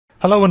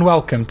Hello and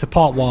welcome to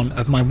part 1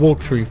 of my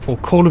walkthrough for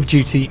Call of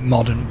Duty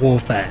Modern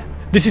Warfare.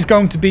 This is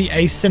going to be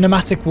a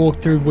cinematic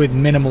walkthrough with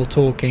minimal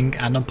talking,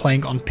 and I'm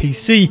playing on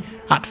PC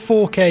at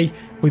 4K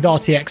with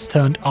RTX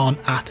turned on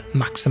at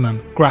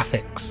maximum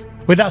graphics.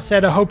 With that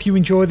said, I hope you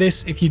enjoy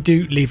this. If you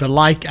do, leave a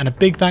like, and a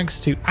big thanks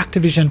to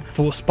Activision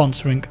for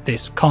sponsoring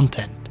this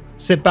content.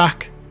 Sit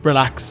back,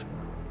 relax,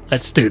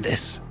 let's do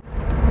this.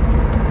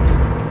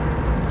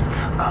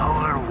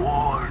 Our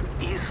war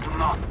is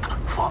not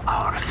for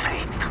our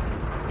fate.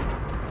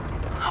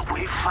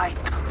 We fight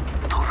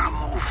to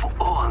remove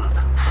all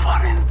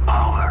foreign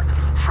power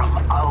from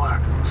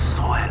our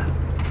soil.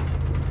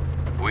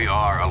 We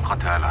are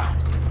Al-Qatala.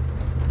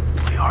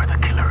 We are the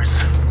killers.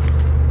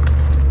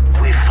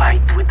 We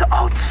fight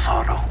without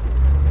sorrow.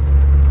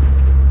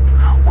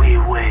 We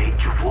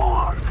wage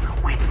war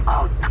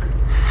without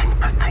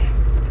sympathy.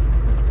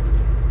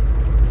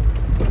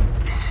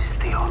 This is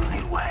the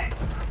only way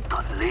to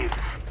live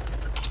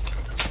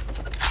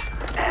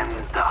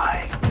and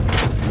die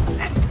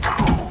a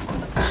true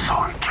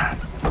soldier.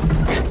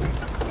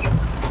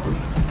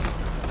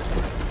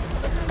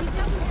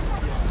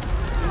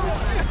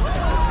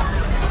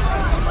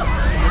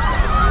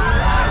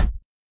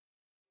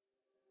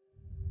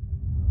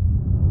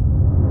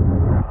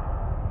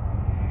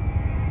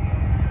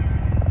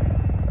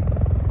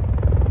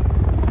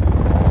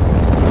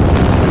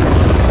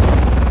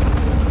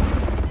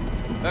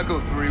 Echo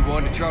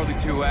 3-1 to Charlie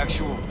 2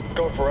 actual.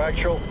 Go for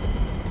actual.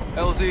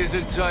 LZ is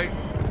in sight.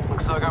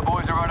 Looks like our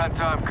boys are right on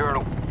time,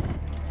 Colonel.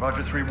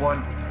 Roger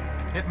 3-1.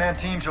 Hitman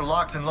teams are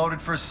locked and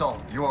loaded for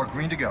assault. You are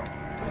green to go.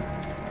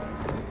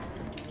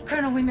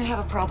 Colonel, we may have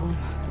a problem.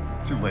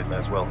 Too late,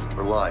 Laswell.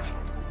 We're live.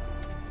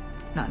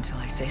 Not until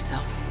I say so.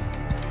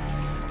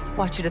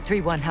 Watcher to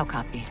 3-1, how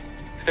copy?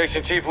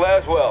 Station Chief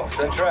Laswell,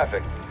 send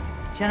traffic.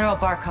 General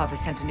Barkov has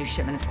sent a new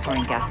shipment of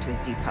chlorine gas to his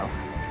depot.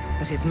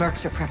 But his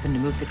mercs are prepping to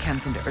move the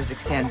chems into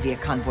Urzikstan via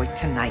convoy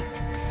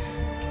tonight.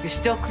 You're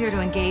still clear to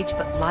engage,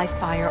 but live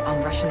fire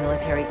on Russian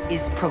military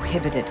is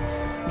prohibited.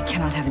 We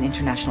cannot have an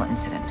international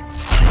incident.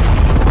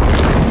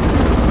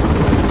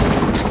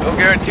 No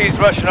guarantees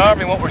Russian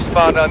army won't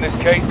respond on this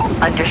case.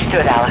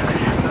 Understood,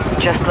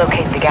 Alex. Just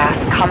locate the gas,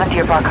 comment to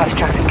your Barkov's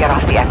trucks, and get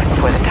off the X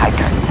before the tide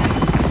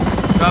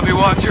turns. Copy,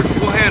 Watcher.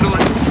 We'll handle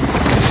it.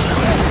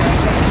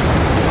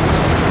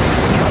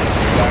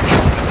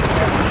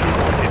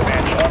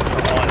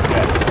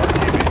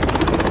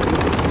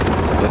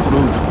 Let's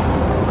move.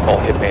 All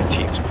Hitman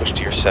teams push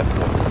to your set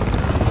point.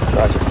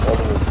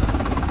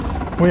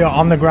 We are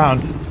on the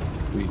ground.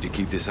 We need to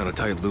keep this on a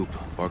tight loop.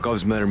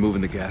 Barkov's men are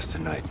moving the gas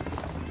tonight.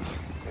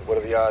 What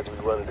are the odds we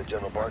run into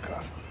General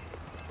Barkov?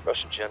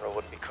 Russian general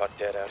wouldn't be caught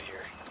dead out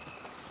here.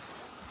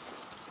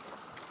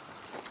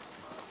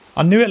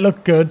 I knew it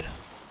looked good,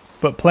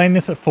 but playing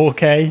this at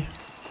 4K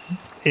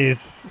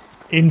is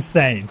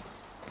insane.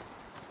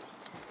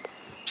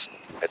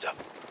 Heads up.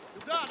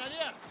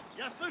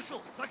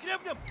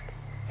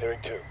 Hearing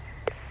 2.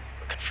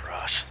 Looking for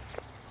us.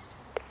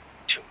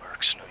 2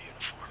 mercs, no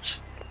uniforms.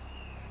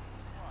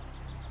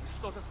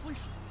 Что-то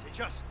слышу.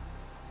 Сейчас.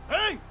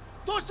 Эй!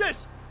 Кто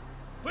здесь?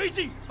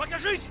 Выйди!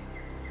 Покажись!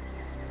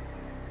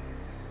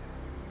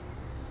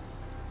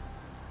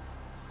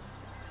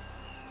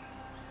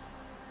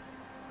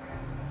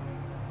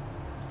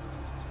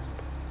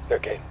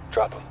 Okay,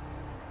 drop them.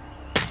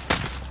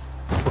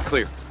 We're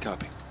clear.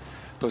 Copy.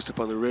 Post up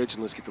on the ridge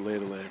and let's get the lay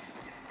of the land.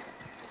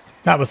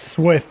 That was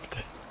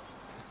swift.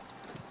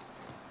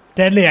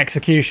 Deadly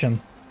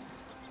execution.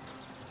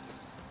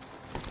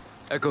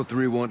 Echo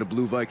 3-1 to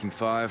Blue Viking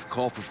 5.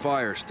 Call for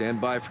fire. Stand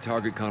by for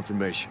target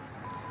confirmation.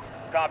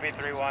 Copy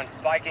 3-1.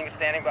 Viking is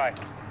standing by.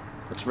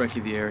 Let's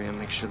recce the area and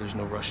make sure there's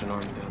no Russian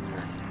army down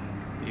there.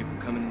 Vehicle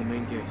coming in the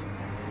main gate.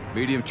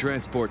 Medium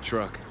transport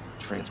truck.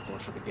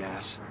 Transport for the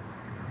gas.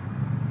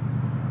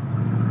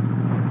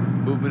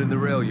 Movement in the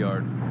rail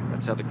yard.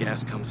 That's how the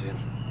gas comes in.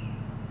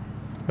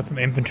 Got some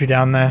infantry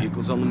down there.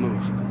 Vehicles on the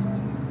move.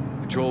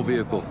 Patrol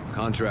vehicle.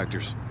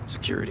 Contractors.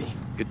 Security.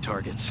 Good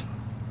targets.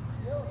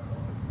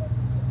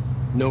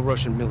 No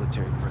Russian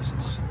military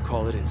presence.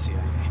 Call it in, CIA.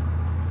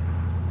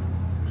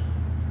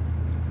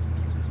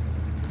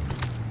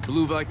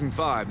 Blue Viking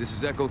 5, this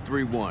is Echo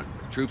 3-1.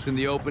 Troops in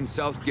the open,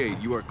 south gate.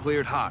 You are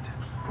cleared hot.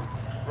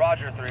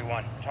 Roger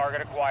 3-1.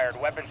 Target acquired.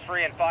 Weapons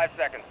free in 5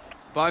 seconds.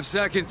 5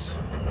 seconds.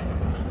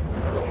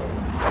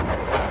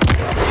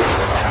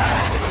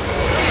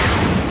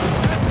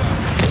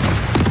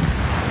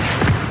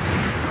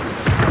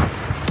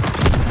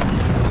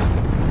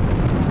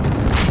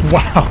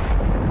 Wow.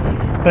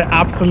 They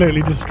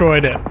absolutely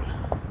destroyed it.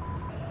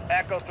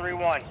 Echo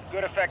 3-1.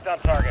 Good effect on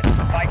target.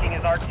 Viking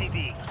is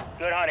RTB.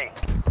 Good hunting.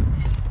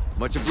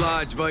 Much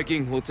obliged,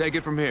 Viking. We'll take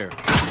it from here.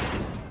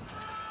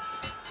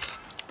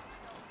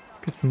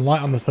 Get some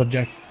light on the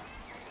subject.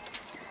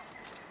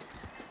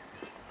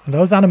 And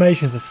those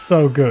animations are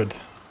so good.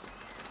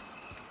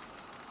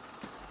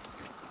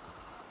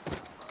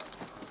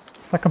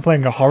 It's like I'm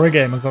playing a horror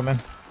game or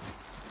something.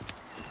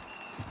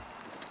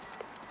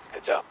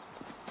 Heads up.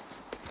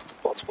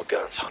 Multiple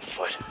guns on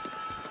foot.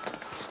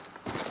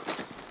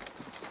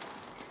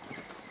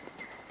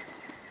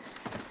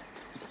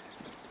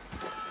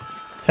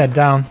 Let's head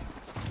down.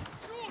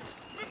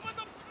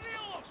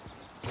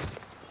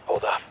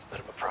 Hold off.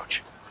 Let him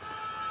approach.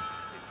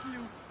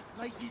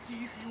 Найдите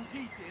их и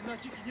убейте,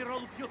 иначе генерал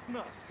убьет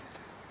нас.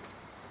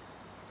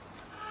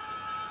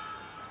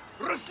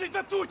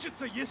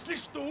 Рассредоточиться! Если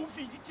что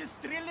увидите,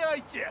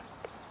 стреляйте!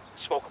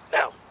 Smoke him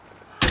now.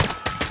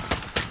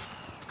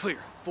 Clear.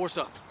 Force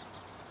up.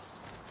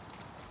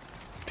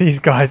 These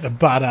guys are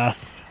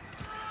badass.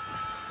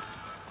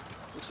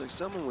 Looks like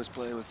someone was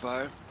playing with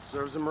fire.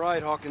 Serves them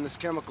right, hawking this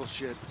chemical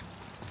shit.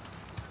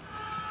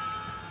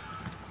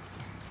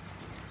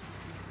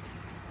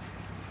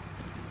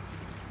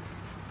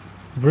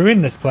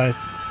 Ruin this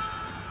place.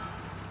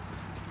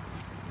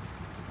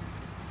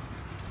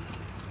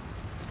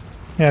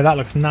 Yeah, that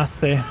looks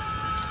nasty.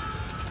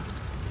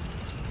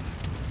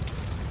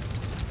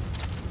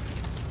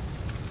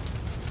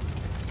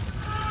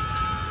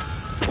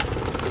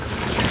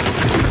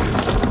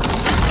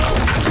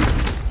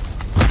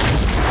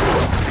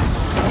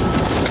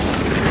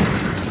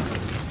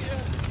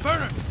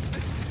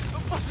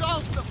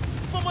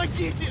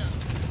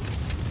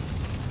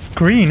 It's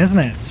green, isn't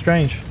it? It's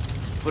strange.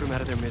 Put them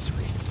out of their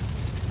misery.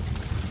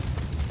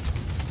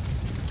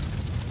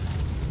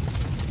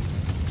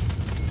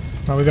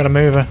 Well, we gotta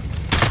move her.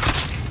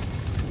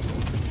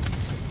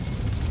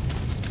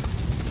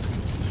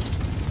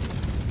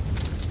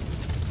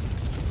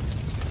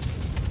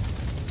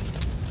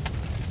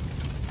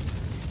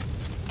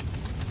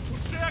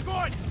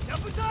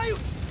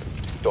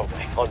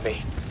 Doorway, on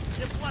me.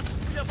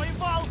 Я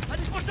воевал, а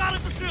не пожары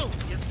тушил!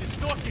 Если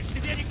сдохнешь,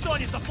 тебе никто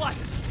не заплатит!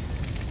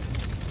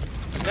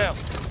 Now.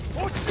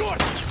 О,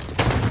 черт!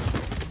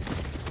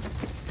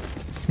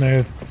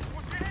 Smooth.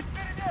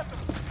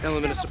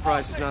 Element of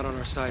surprise is not on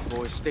our side,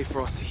 boys. Stay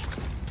frosty.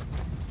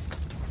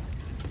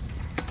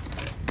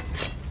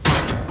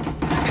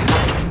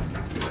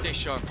 Stay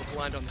sharp. We're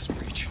blind on this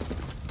breach.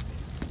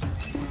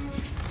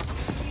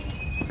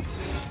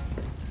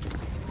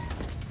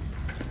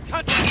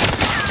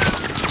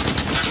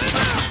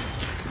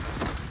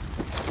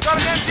 Got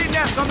an empty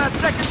nest on that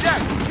second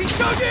deck! He's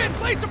dug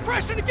in! Lay some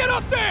pressure to get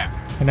up there!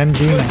 An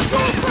MG nest.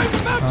 Frame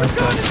him out, your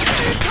gun and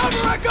stay in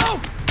cover, Echo!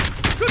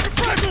 Good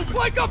suppression!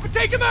 Flank up and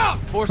take him out!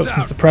 Force Put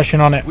some out.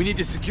 suppression on it. We need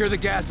to secure the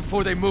gas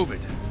before they move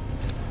it.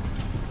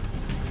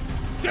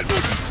 Get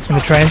moving! In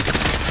the trains.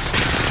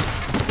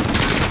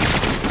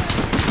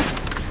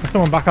 There's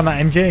someone back on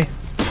that MG.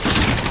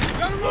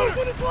 Gotta move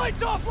when his lights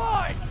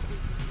offline!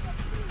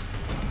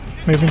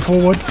 Moving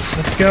forward.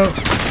 Let's go.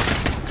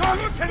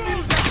 Cargo 10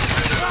 meters out!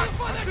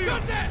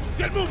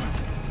 Get moving!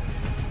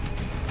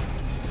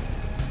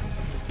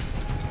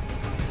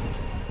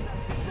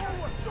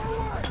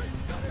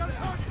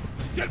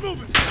 Get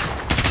moving!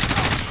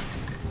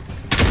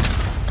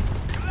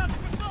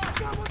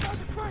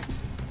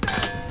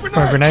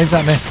 Throwing grenades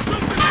at me.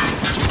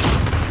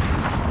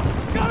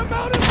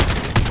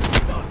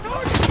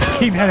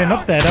 Keep heading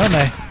up there, don't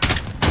they?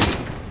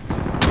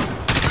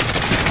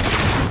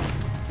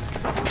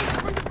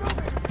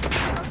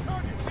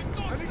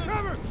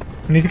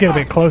 We need to get a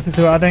bit closer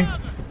to it, I think.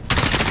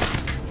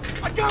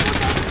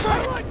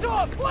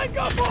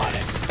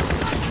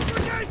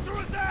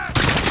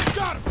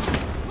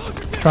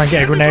 Try and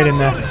get a grenade in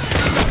there. I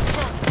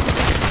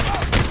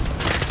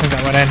think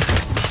that went in.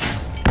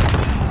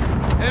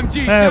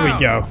 MG There down. we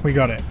go. We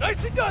got it.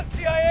 Nicely done,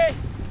 CIA!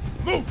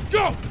 Move!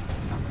 Go!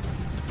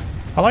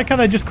 I like how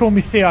they just call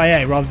me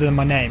CIA rather than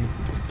my name.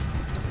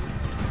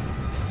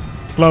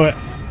 Blow it.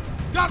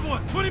 Got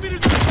one! 20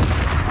 meters!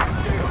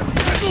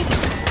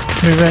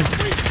 Move in.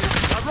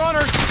 Got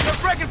runners!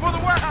 They're breaking for the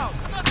warehouse!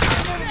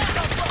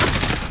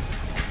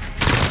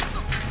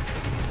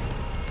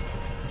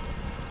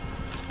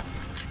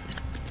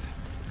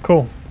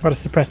 Cool. Got a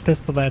suppressed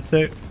pistol there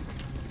too.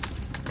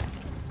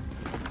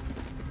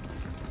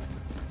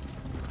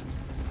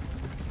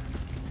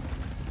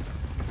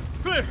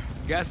 Clear!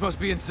 Gas must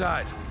be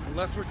inside.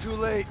 Unless we're too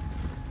late.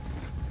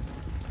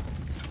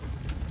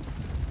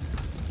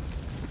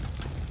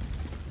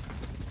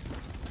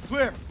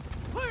 Clear!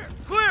 Clear!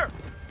 Clear!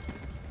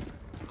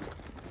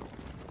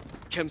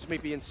 Chems may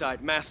be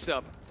inside. Masks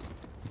up.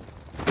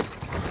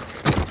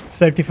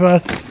 Safety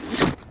first.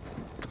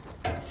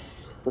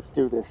 Let's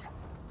do this.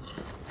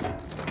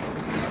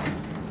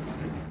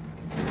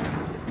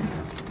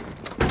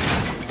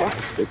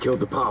 They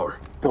killed the power.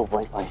 Go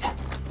white light.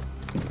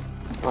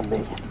 On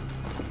me.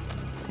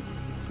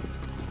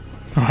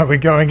 Alright, we're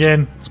going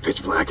in. It's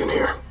pitch black in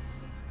here.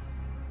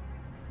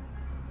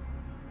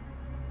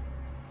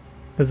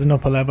 There's an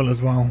upper level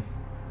as well.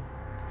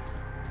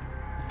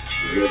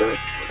 You hear that?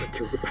 They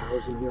killed the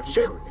powers in here.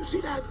 Shit, you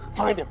see that?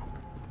 Find him.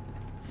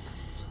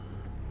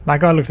 That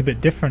guy looked a bit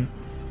different.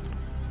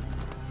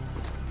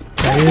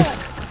 There he is.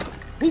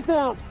 He's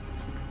down.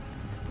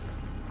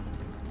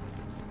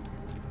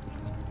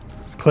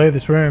 Let's clear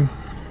this room.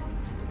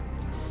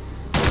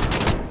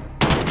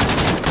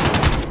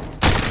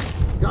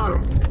 Got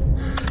him.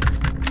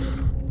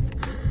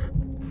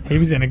 He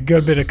was in a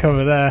good bit of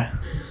cover there.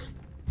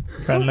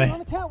 Friendly.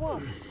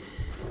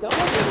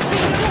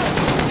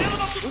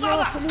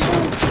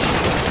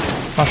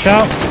 Watch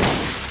out.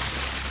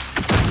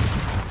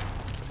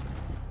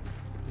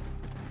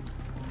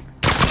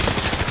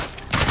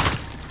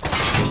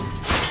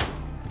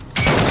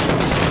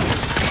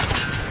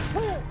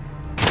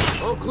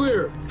 All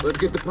clear. Let's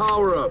get the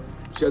power up.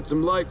 Shed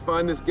some light,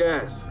 find this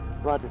gas.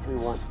 Roger,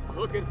 3-1.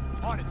 Looking.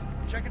 On it.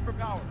 Checking for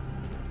power.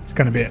 It's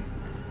gonna be it.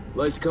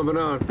 Lights coming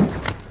on.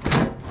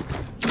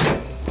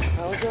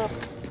 Power's up.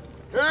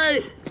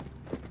 Hey!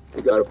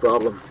 We got a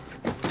problem.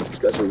 These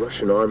guys are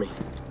Russian army.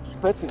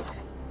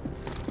 Spetsnaz.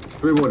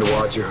 3-1 to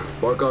Watcher.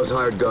 Barkov's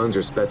hired guns or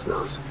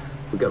Spetsnaz.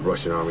 We got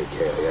Russian army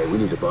KIA. We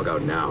need to bug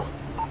out now.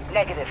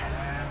 Negative.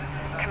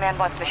 Command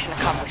wants mission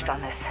accomplished on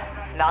this.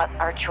 Not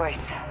our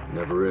choice.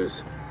 Never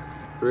is.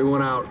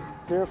 3-1 out.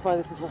 Verify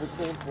this is what we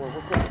came for.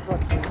 We'll send the truck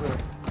to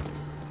this.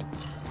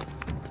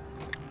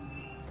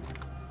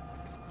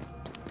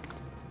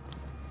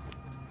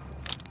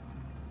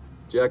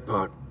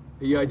 Jackpot.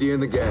 PID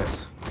in the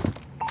gas.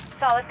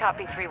 Solid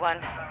copy,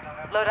 3-1.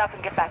 Load up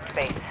and get back to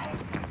base.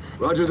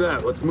 Roger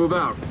that. Let's move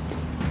out.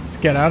 Let's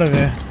get out of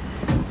here.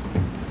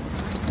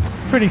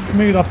 Pretty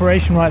smooth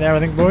operation right there, I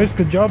think, boys.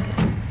 Good job.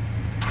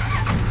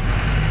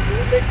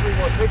 Take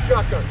 3-1. Take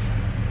shotgun.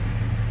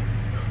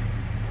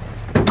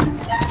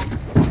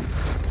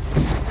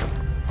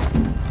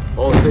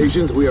 All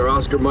stations, we are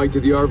Oscar Mike to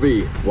the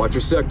RV. Watch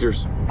your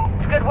sectors.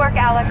 Good work,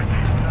 Alex.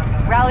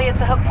 Rally at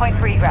the hook point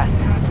for egress.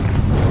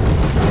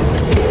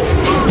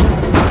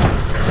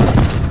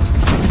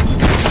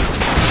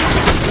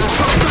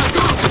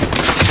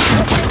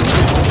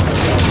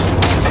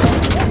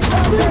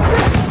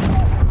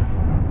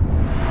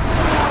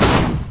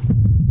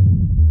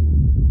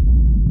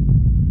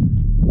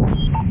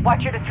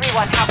 Watcher to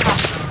 3-1, how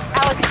copy?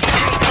 Alex,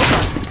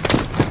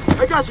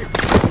 I got you!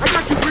 I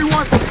got you,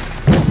 3-1!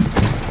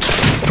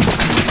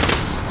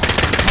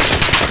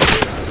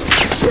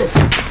 Shit!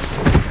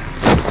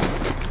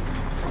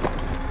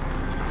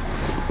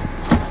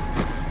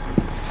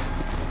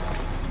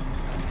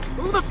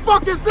 Who the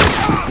fuck is this?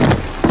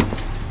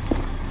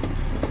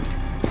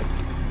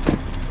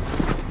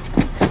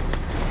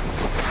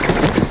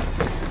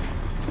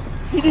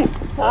 Sidi,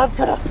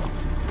 answer.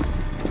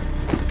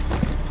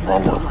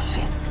 Mano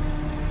Rusi.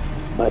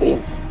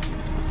 Marines.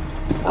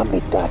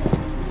 Amitab.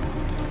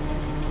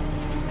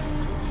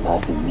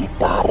 Lazim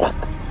nitarak.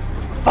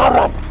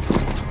 Faran.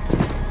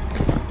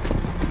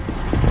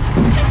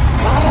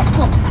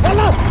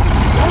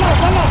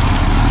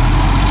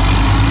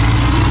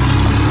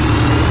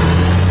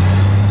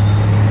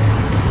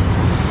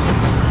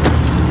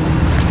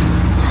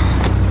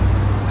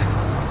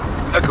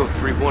 Echo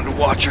 3-1 to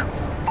Watcher.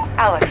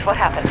 Alex, what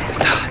happened?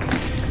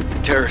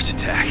 Terrorist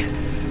attack.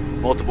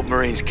 Multiple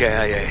Marines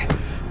KIA.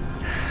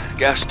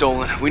 Gas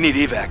stolen. We need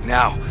evac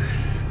now.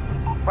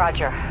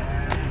 Roger.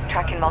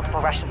 Tracking multiple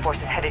Russian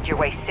forces headed your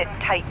way. Sit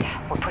tight.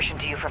 We're pushing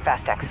to you for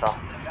fast exfil.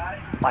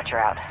 Watcher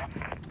out.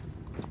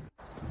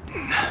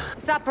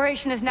 This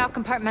operation is now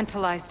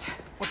compartmentalized.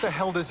 What the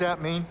hell does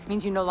that mean?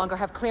 Means you no longer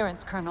have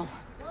clearance, Colonel.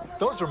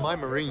 Those are my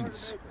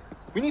Marines.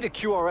 We need a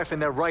QRF in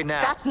there right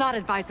now. That's not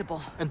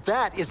advisable. And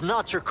that is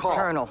not your call.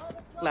 Colonel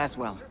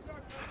Laswell.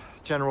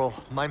 General,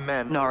 my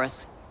men...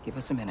 Norris, give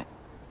us a minute.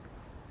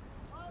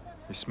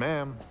 Yes,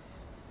 ma'am.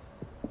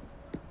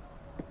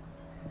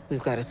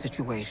 We've got a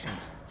situation.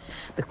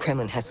 The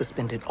Kremlin has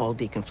suspended all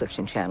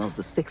deconfliction channels.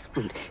 The Sixth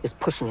Fleet is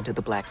pushing into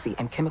the Black Sea,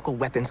 and chemical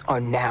weapons are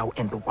now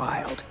in the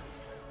wild.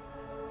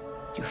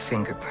 Your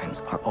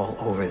fingerprints are all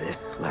over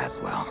this,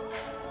 Laswell.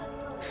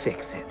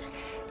 Fix it.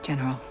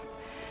 General,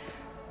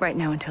 right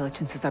now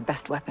intelligence is our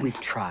best weapon. We've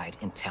tried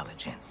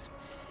intelligence.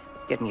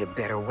 Get me a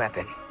better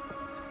weapon.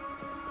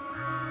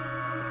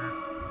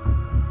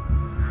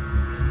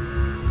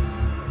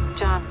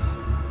 John.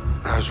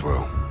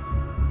 Laswell.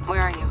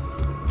 Where are you?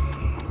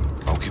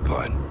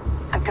 Occupied.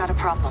 I've got a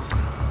problem.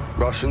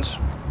 Russians?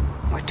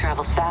 Word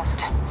travels fast.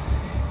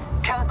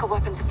 Chemical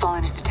weapons have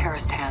fallen into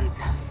terrorist hands.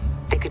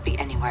 They could be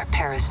anywhere.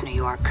 Paris, New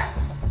York.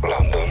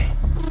 London.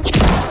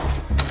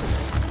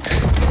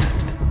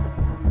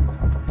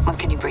 When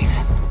can you brief?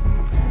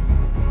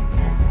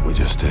 We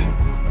just did.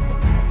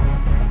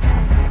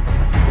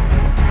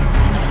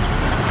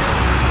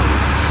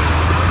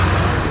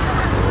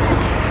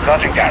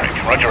 Sergeant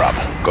Garrick, roger up.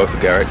 Go for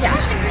Garrick.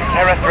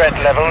 Terror threat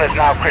level is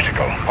now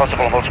critical.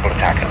 Possible multiple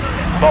attackers.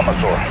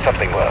 Bombers or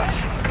something worse.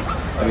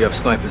 Do we have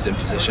snipers in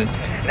position?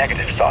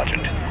 Negative,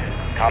 Sergeant.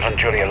 Can't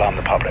unduly alarm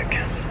the public.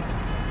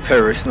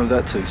 Terrorists know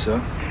that too,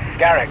 sir.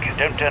 Garrick,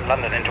 don't turn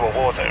London into a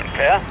war zone,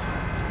 clear?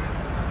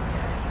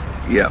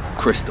 Yeah,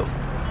 Crystal.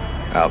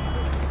 Out.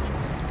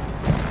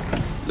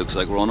 Looks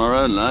like we're on our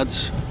own,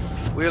 lads.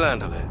 We'll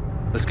handle it.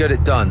 Let's get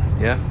it done,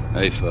 yeah?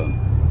 Hey, firm.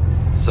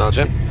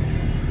 Sergeant?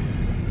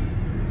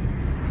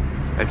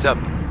 Heads up.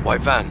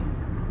 White van.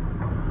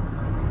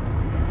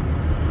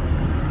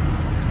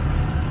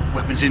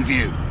 Weapons in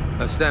view.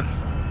 That's them.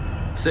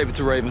 Saber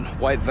to Raven.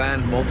 White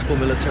van, multiple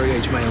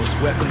military-age males.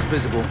 Weapons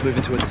visible.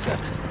 Moving to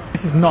intercept.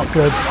 This is not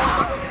good.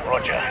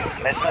 Roger.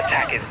 Unless an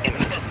attack is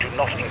imminent, do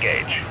not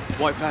engage.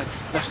 White van,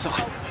 left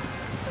side.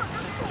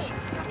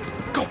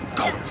 Go,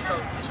 go!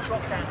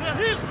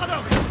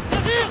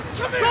 shield!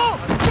 Come here!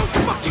 Don't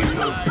fucking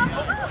move!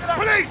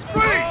 Police!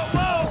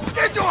 Police!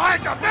 Get your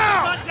hands up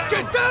now!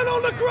 Get down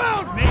on the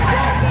ground! Get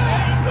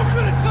down! Not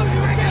gonna tell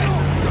you again!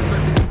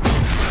 Suspect.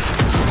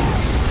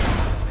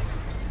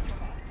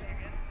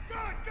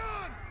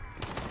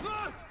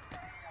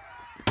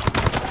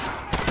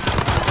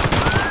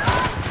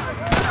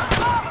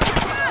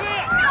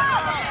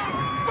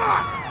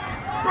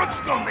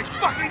 Brooks gone! They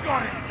fucking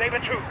got him! Saber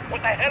 2,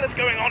 what the hell is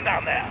going on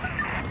down there?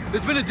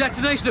 There's been a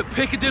detonation at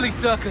Piccadilly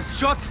Circus.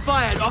 Shots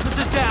fired.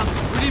 Officers down.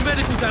 We need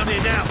medical down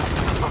here now.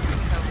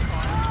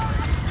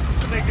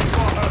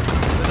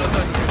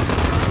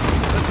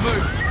 Let's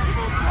move.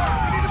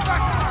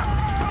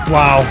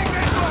 Wow.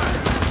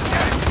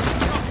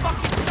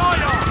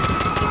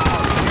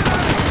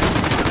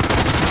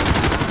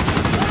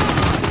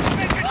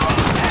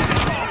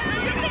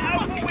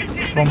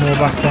 One more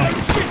back there.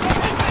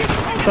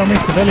 So many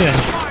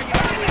civilians.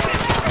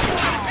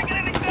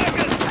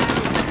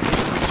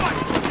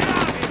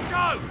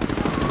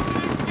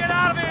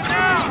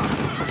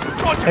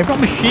 They've got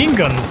machine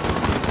guns.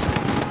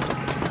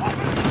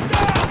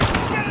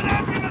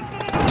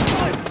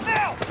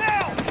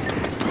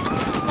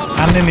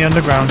 And in the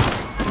underground.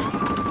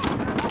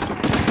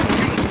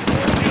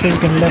 See if we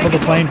can level the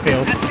playing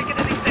field.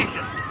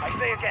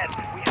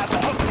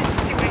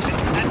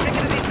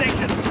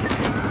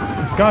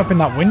 There's a guy up in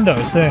that window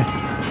too.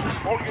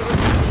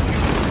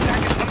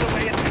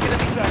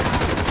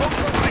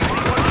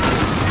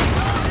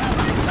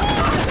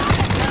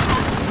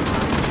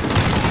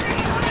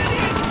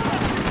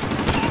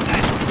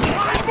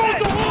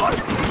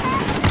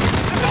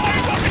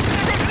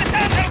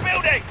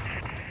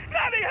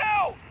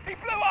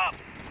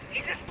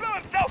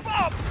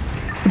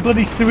 It's a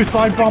bloody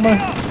suicide bomber.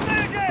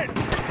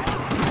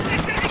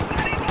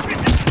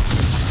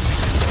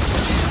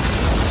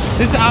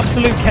 This is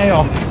absolute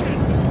chaos.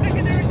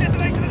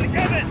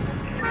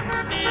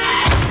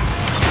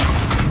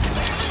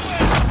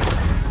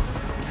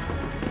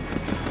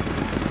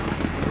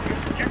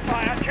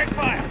 Check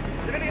fire!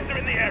 Civilians are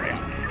in the area.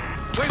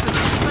 Wait a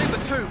minute,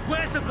 Saber 2,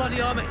 where's the bloody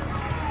army? 2-6,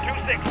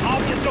 half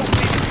the assault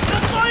team.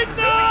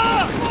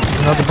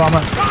 Another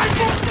bomber.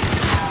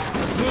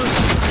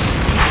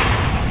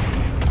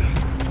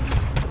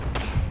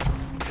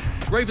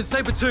 Raven,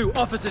 Saber 2,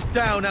 officers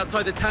down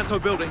outside the Tanto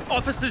building.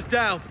 Officers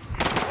down.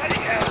 Bloody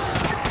hell.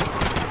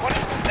 What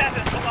is the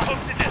status on the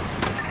hostages?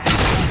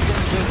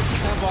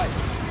 Stand by.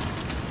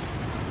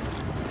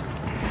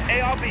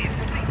 ARBs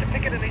proceed to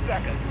Piccadilly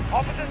Circus.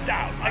 Officers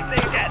down. I say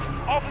again.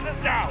 Officers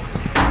down.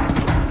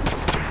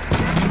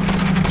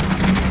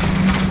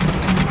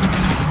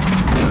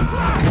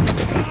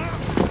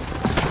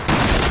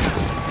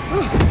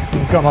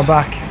 He's got my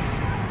back.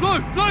 Blue!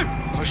 Blue!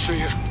 I see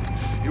you.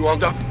 You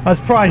armed up? That's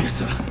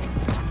Price.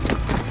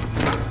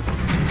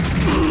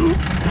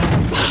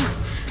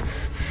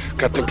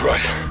 Captain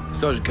Price.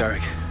 Sergeant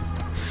Carrick.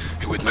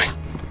 You with me?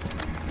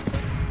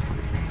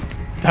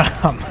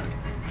 Damn.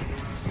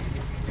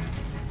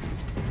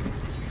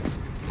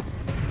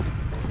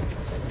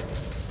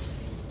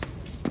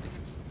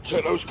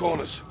 Check those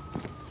corners.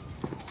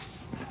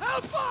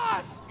 Help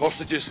us!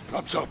 Hostages,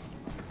 up top.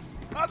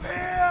 Up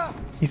here!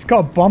 He's got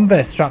a bomb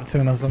vest strapped to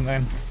him or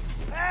something.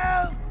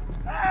 Help!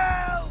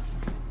 Help!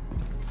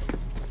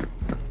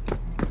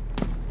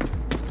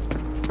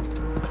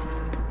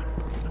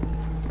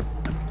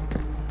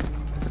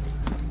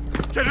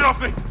 Get it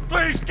off me!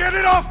 Please, get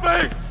it off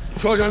me!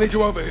 Sergeant, I need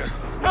you over here.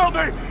 Help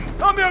me!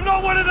 Help me, I'm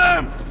not one of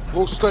them!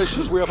 All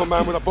stations, we have a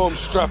man with a bomb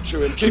strapped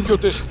to him. Keep your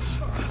distance.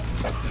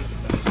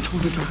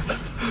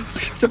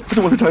 I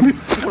don't want to die. I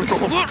want to go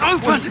home. Look, open! I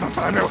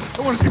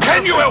want to see.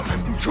 Can you help him?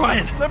 I'm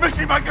trying. Let me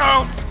see my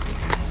girl!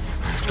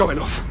 It's going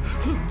off.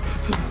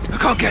 I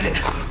can't get it.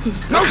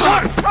 No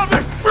time! Help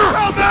me!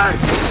 Help me!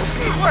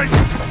 Wait!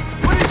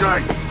 What are you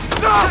doing?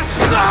 No!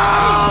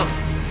 No!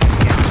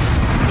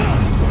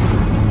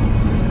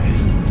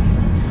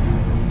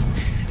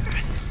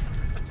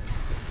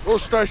 All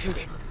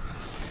stations.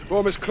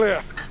 Bomb is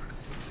clear.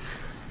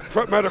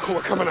 Prep medical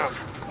are coming out.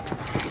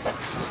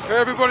 Okay,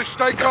 everybody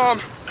stay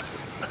calm.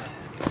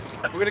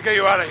 We're gonna get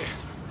you out of here.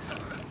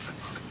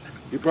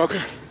 You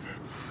broken?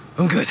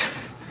 I'm good.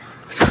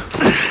 Let's go.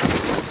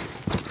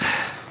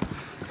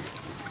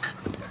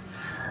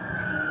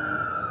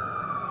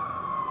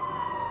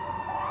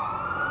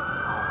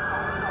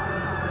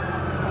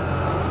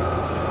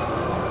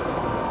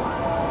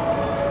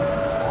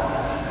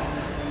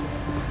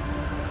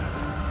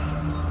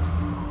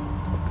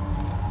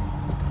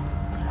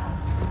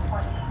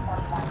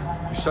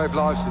 You saved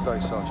lives today,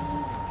 Sergeant.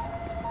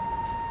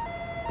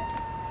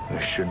 It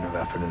shouldn't have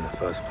happened in the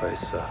first place,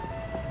 sir.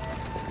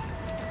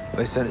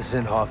 They sent us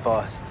in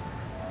half-assed.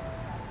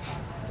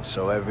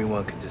 So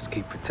everyone can just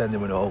keep pretending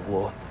we're not at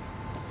war.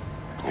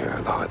 Yeah,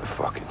 like the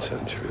fucking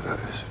century, that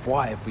is.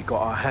 Why have we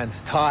got our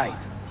hands tied?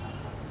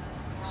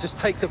 Let's just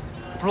take the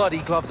bloody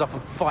gloves off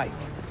and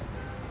fight.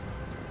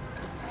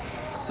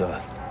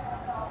 Sir.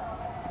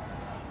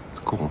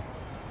 Go on.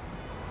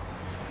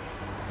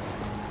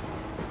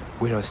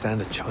 We don't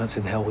stand a chance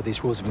in hell with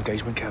these rules of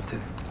engagement,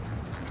 Captain.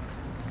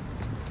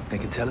 They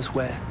can tell us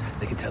where,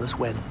 they can tell us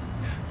when.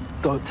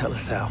 Don't tell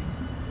us how.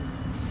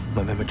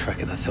 My men were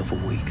tracking that cell for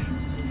weeks.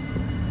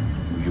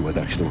 You had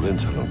actual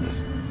intel on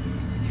this?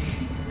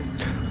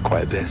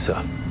 Quite a bit, sir.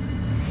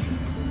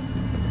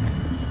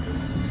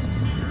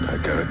 Okay,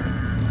 Garrett.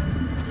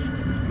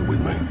 You're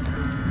with me.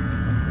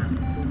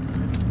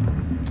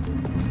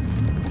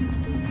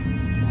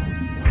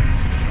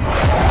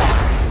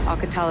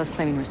 Al-Qatala's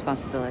claiming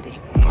responsibility.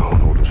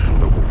 I'll order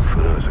some local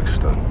for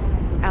Urzikstan.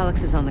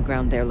 Alex is on the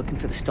ground there looking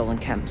for the stolen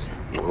chems.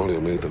 Well,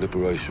 he'll need the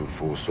Liberation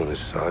Force on his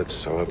side,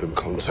 so have him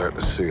contact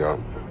the CR.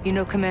 You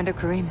know Commander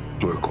Karim?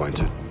 We're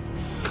acquainted.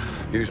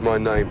 Use my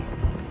name,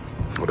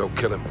 or they'll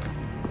kill him.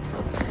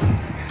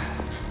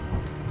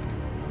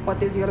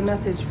 What is your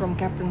message from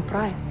Captain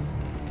Price?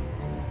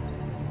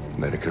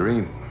 Commander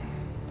Karim.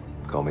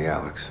 Call me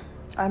Alex.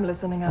 I'm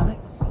listening,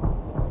 Alex.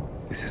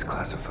 This is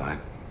classified.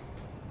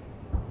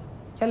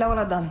 يلا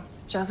ولا قدامي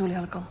جهزوا لي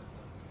هالكم.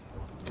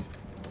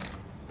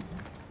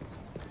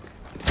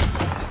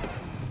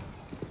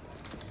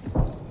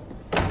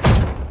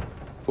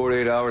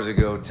 "48 hours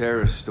ago,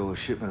 terrorists stole a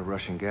shipment of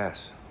Russian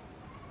gas.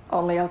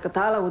 Only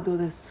Al-Qatala would do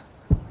this.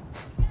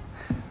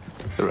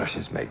 The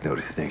Russians make no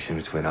distinction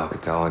between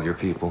Al-Qatala and your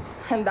people.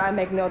 And I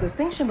make no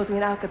distinction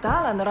between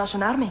Al-Qatala and the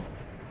Russian army.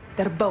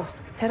 They're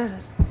both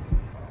terrorists.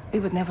 We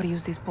would never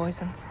use these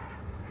poisons.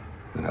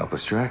 Then help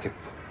us track it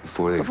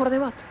before they... Before they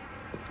what?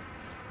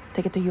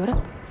 Take it to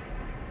Europe?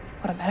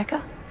 Or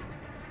America?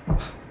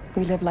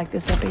 We live like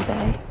this every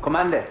day.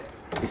 Commander,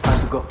 it's time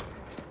to go.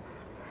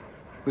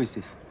 Who is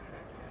this?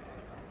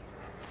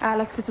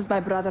 Alex, this is my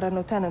brother and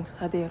Lieutenant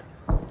Hadir.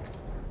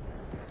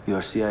 You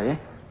are CIA?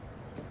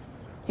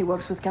 He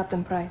works with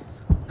Captain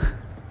Price.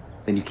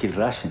 Then you kill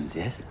Russians,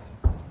 yes?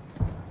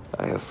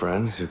 I have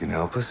friends who can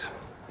help us.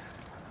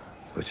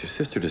 But your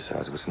sister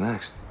decides what's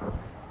next.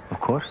 Of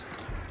course.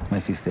 My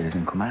sister is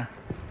in command.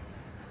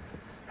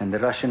 And the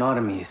Russian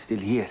army is still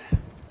here.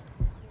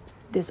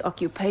 This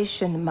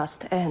occupation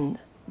must end.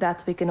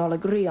 That we can all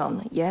agree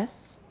on,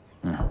 yes?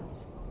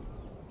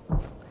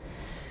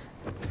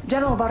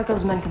 General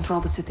Barkov's men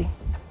control the city.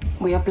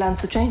 We have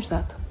plans to change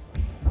that.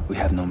 We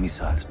have no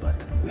missiles, but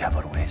we have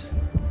our ways.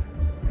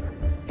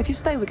 If you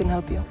stay, we can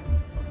help you.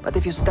 But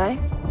if you stay,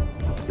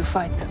 you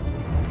fight.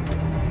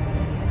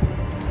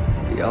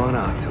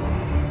 Yelanato.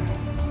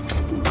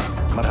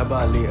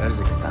 Marhaba Ali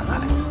Urzikstan,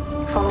 Alex.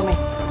 Follow me.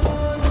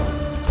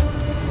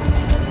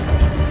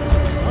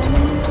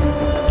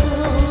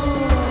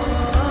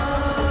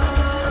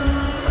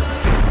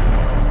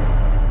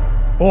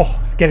 Oh,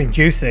 it's getting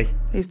juicy.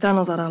 These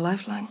tunnels are our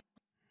lifeline.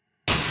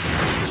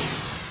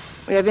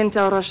 We have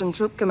intel Russian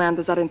troop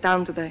commanders are in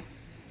town today.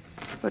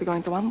 We're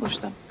going to ambush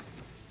them.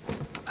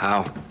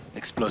 How?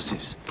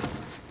 Explosives.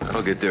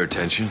 That'll get their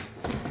attention.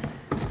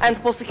 And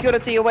pull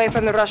security away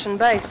from the Russian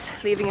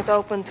base, leaving it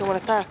open to an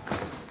attack.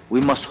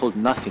 We must hold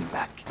nothing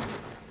back.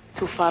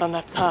 Too far on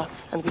that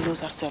path, and we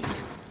lose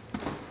ourselves.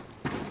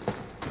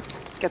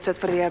 Get set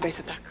for the airbase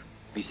attack.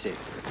 Be safe.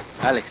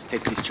 Alex,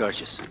 take these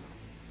charges.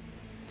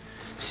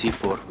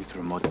 C4 with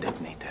remote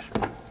detonator.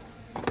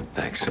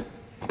 Thanks.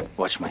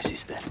 Watch my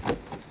sister.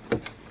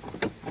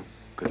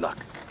 Good luck.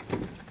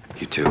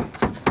 You too.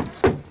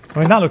 I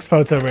mean, that looks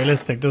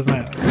photorealistic, doesn't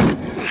it?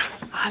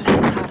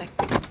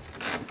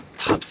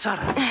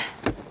 Habsara.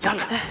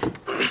 Yalla.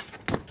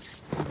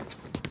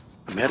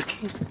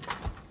 American.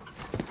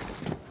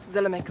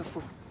 Zeleme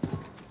Kafu.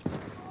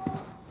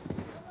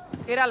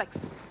 Here,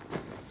 Alex.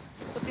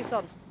 Put this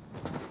on.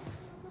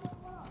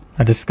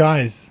 A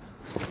disguise.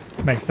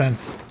 Makes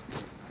sense.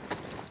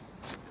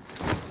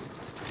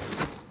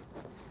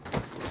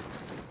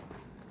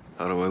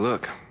 How do I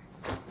look?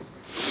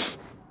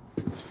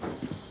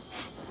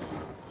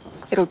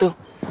 It'll do.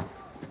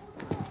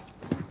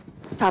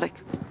 Tarek,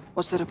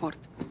 what's the report?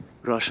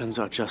 Russians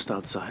are just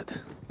outside.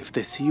 If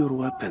they see your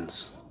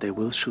weapons, they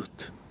will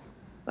shoot.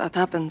 That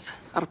happens.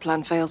 Our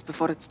plan fails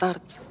before it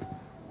starts.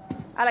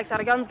 Alex,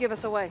 our guns give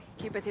us away.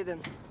 Keep it hidden.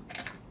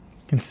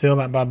 Conceal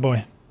that bad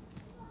boy.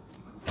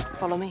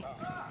 Follow me.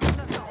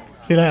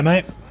 See you later,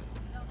 mate.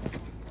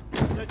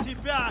 За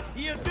тебя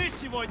и еды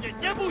сегодня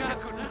не будет!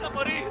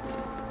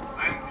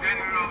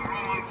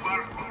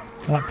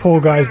 That poor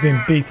guy's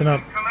been beaten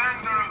up.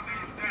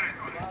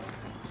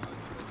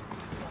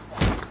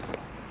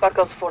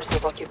 Barkov's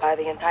forces occupy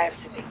the entire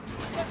city.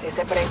 They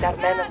separate our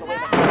men and the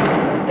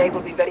women. They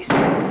will be very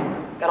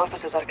soon. Their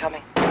officers are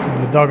coming.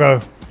 There's a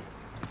doggo.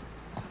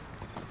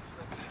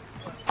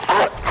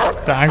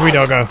 It's an angry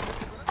doggo.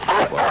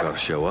 Barkov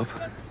show up?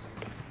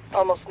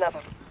 Almost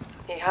never.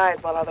 He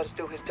hides while others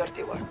do his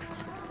dirty work.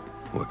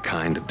 What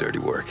kind of dirty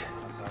work?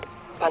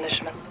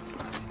 Punishment.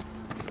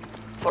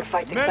 For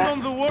fighting Men back.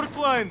 on the work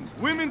line!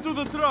 Women to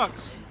the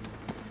trucks!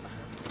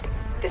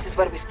 This is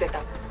where we split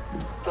up.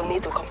 You'll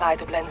need to comply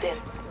to blend in.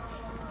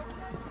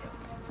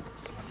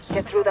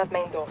 Get through that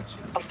main door.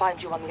 I'll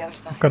find you on the other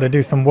side. Gotta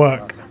do some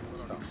work.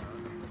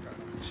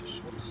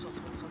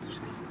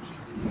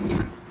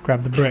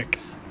 Grab the brick.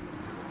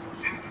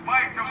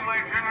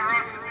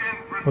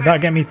 Will that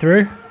get me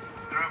through?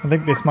 I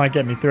think this might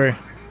get me through.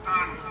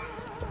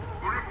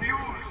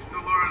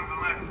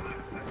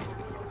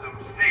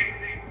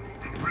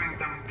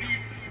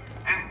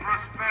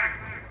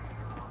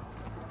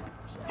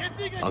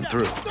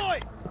 through.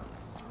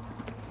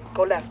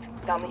 Go left,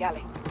 down the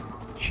alley.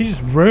 She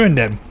just ruined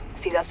him.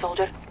 See that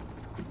soldier?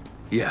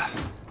 Yeah.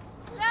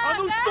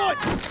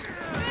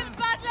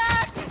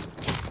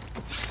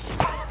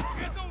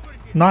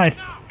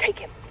 Nice. Take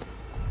him.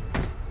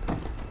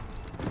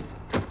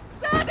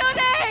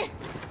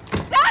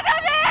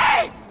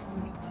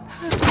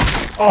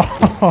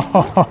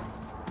 Oh.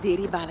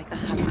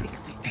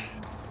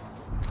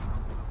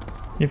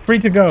 You're free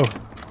to go.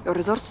 You're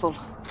resourceful.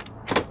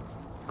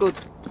 Good.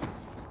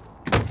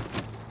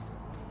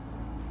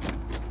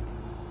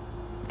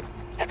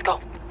 Let's go.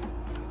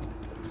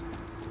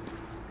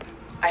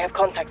 I have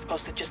contacts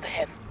posted just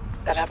ahead.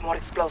 They'll have more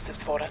explosives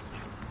for us.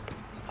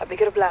 A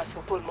bigger blast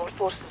will pull more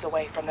forces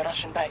away from the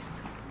Russian base.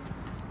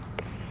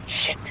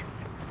 Shit.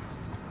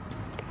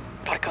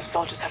 Barkov's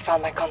soldiers have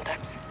found my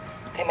contacts.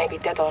 They may be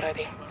dead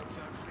already.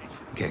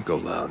 Can't go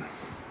loud.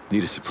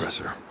 Need a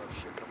suppressor.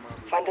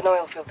 Find an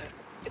oil filter.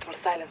 It will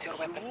silence your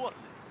weapon.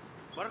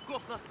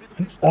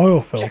 An oil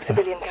Check filter.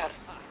 civilian cars.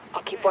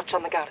 I'll keep watch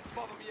on the guards.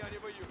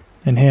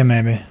 In here,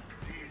 maybe.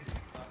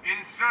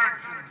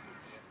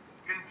 Insurgents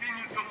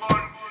continue to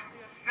launch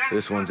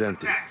This one's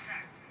empty. in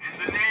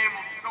the name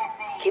of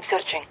so-called Keep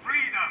searching.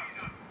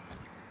 freedom.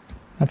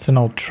 That's an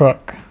old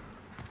truck.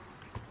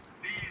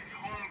 These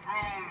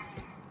homegrown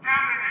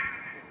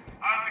terrorists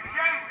are the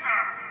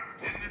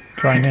cancer in this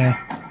Try in here.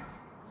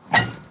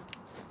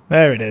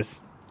 There it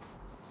is.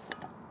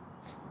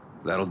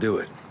 That'll do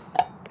it.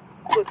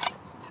 Good.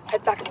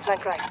 Head back and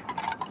flank right.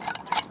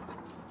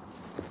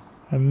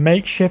 A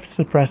makeshift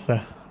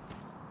suppressor.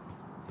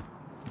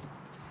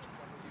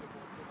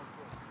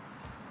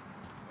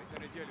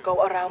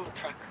 Go around the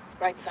truck.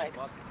 Right side.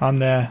 I'm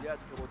there.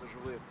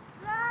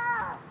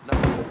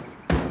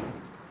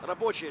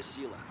 Рабочая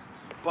сила.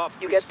 Пав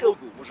You get two.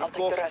 прислугу, I'll мужиков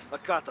take the rest. на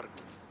каторгу.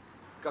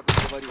 Как он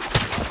говорил.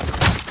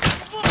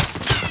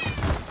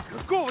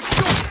 Какого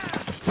черта?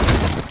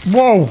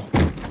 Whoa!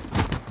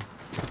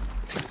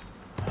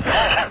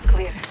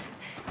 Clear.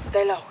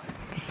 Stay low.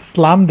 Just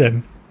slammed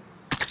him.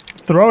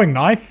 Throwing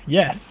knife?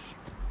 Yes.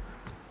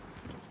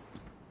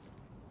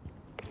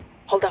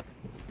 Hold up.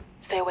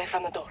 Stay away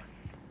from the door.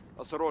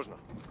 Осторожно.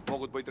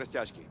 Могут быть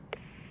растяжки.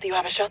 Do you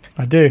have a shot?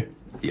 I do.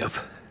 Yep.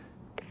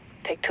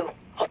 Take two.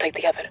 I'll take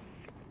the other.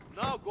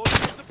 Now go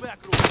to the back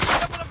room.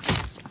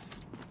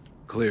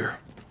 Clear.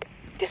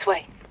 This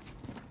way.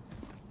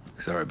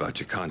 Sorry about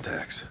your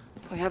contacts.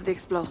 We have the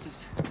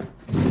explosives.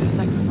 Your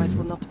sacrifice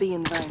will not be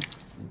in vain.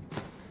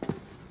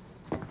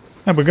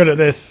 And we're good at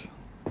this.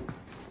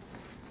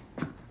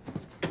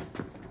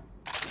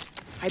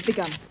 Hide the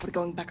gun. We're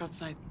going back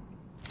outside.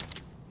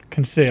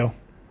 Conceal.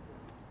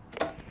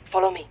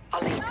 Follow me.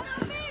 I'll lead.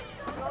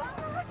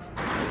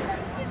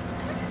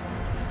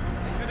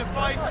 You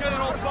defy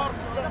General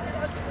Barker.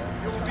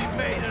 You will be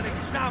made an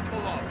example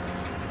of.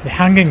 They're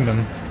hanging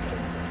them.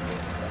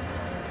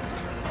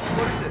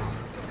 What is this?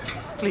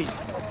 Please,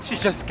 she's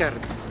just scared.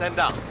 Stand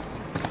down.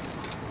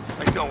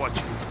 I know what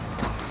you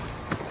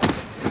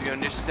do. Do you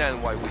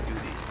understand why we do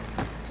this?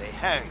 They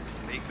hang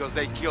because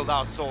they killed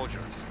our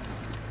soldiers.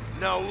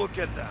 Now look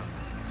at them.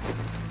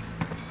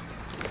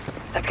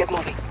 Let's get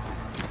moving.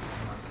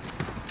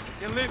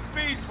 We can live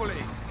peacefully,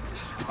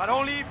 but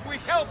only if we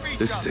help each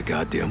This is other. a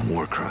goddamn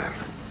war crime.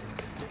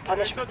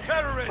 Punishment The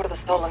terrorists for the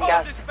who stolen caused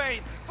gas. this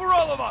pain for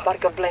all of us.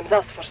 Barkov blames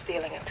us for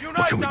stealing it.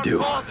 Unite can we our do?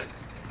 causes.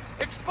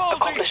 Expose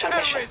Accomplish these our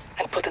mission terrorists.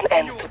 and put an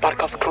end to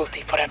Barkov's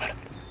cruelty forever.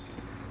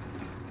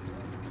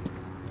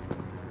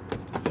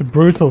 It's a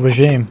brutal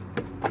regime.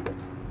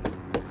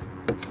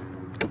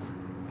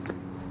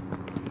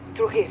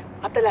 Through here,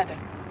 up the ladder.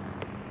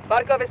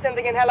 Barkov is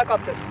sending in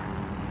helicopters.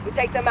 We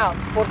take them out.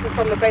 Forces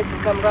from the base will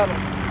come running.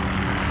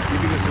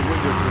 Giving us a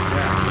window to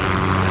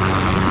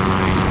attack.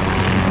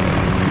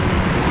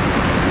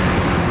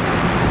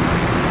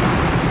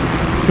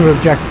 Two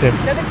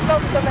objectives. Get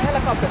explosives on the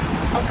helicopter.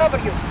 I'll cover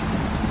you.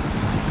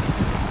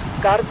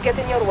 Guards get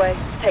in your way.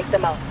 Take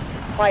them out.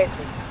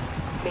 Quietly.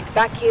 Meet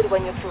back here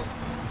when you're through.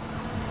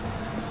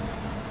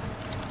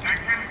 There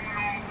can be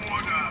no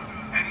order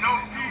and no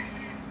peace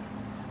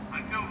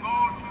until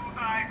those who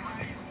side with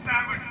these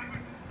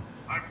savages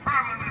are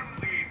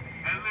permanently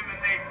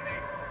eliminated.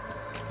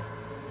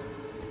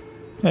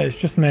 Yeah, it's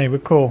just me. We're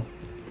cool.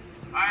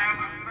 I am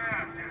a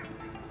fair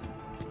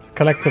It's a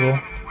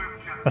collectible.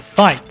 A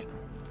sight.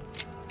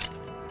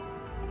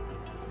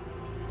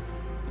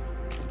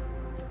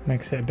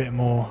 Makes it a bit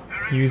more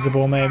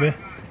usable, maybe. There's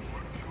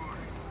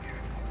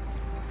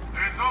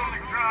only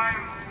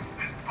crime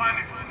and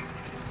punishment.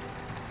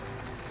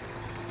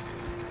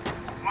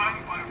 One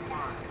by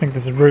one. I think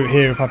there's a route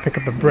here if I pick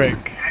up a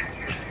brick.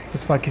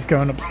 Looks like he's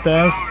going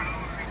upstairs.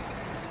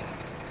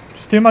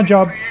 Just do my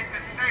job. Create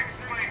a safe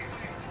place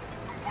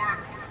to work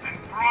and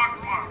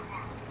prosper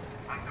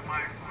under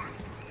my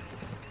authority.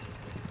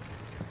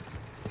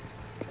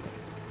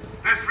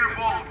 This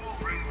revolt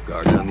brings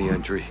Guard down the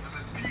entry.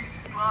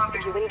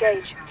 If you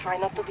engage, try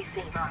not to be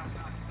seen.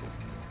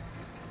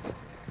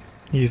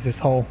 Use this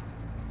hole.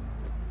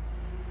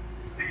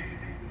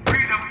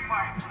 freedom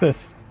fight What's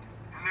this?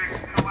 and their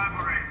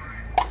collaborators.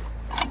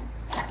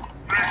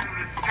 Threaten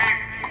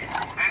safety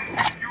and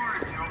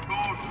security of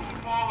those who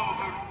follow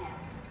the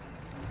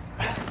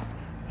rules.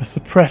 A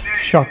suppressed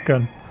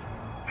shotgun.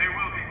 They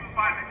will be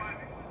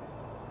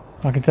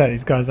punished. I can take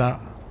these guys out.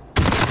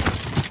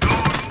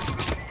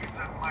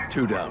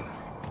 2 down.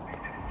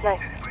 Nice.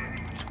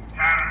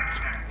 Terror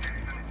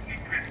tactics and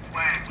secret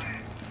plans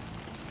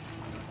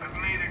have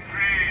made a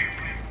grave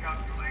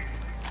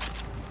miscalculation.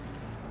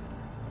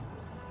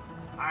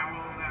 I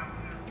will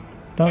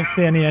never Don't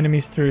see any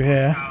enemies through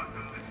here. out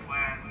of this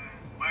land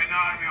by an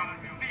army of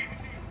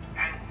thieves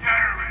and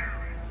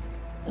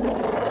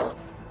terrorists.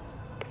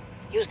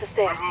 Use the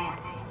stairs.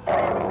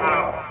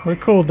 We're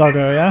cool,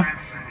 doggo, yeah?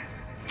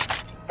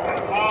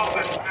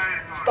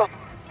 Stop.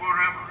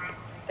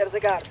 There's a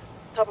guard.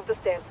 Top of the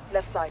stairs,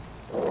 left side.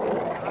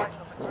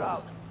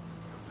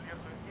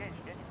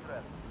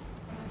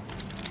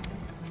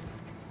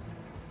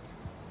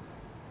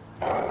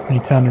 He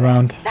turned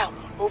around. Now,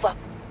 move up.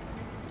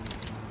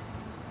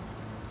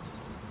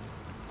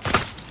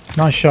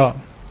 Nice shot.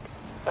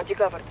 Got you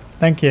covered.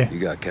 Thank you. You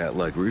got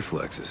cat-like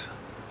reflexes.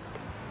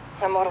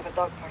 I'm more of a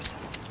dog person.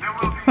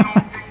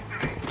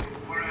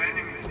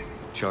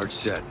 Charge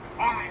set.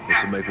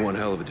 This will make one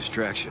hell of a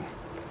distraction.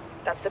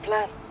 That's the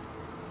plan.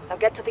 Now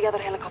get to the other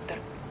helicopter.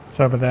 It's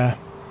over there.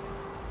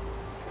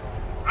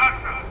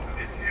 Russia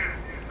is here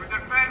to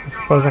defend I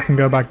suppose I can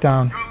go back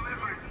down.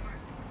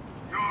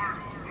 your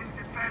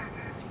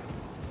independence.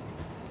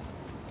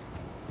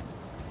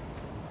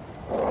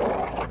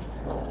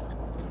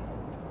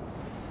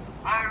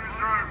 My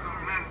reserves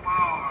of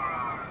manpower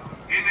are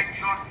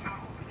inexhaustible.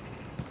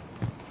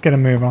 Let's get a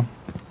move on.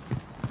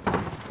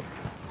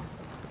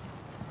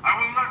 I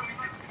will not be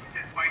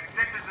defeated by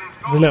citizens.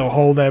 There's a little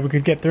hole there we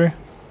could get through.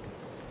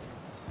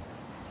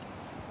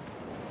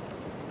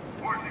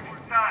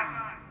 Urzikstan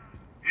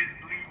is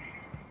bleeding.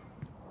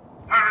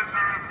 Her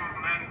reserves of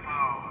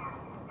manpower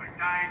are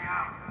dying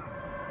out.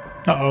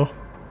 Uh-oh.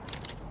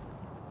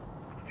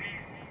 These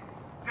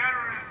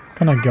terrorists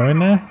Can I go in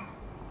there?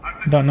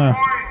 I don't know.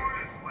 destroyed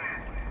this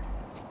land.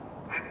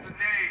 And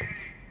today,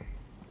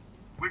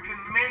 we can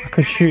make I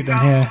could shoot them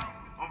here.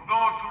 of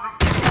those who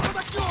refuse.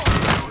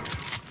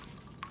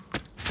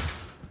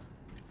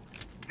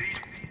 These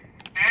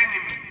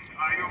enemies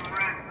are your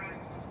friends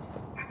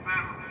and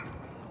family.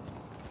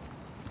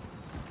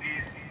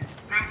 These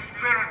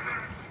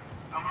conspirators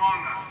among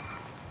us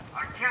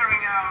are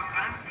carrying out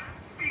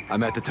unspeakable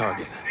I'm at the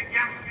target. acts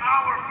against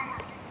our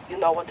people You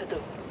know what to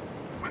do.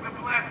 with the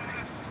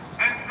blessing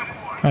and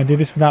support Can I do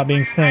this without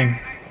being seen?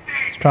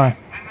 Let's try. and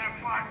their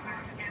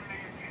partners in the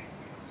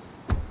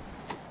UK.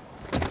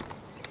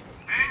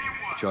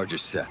 Anyone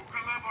Charges set. who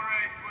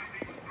collaborates with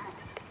these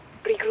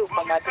groups Regroup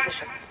on my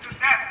position. to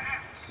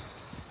death.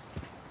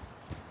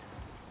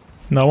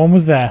 No one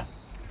was there.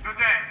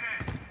 Today,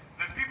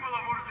 the people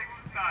of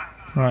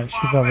Urzikstan Right,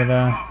 she's over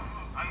there.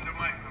 under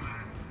my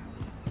command.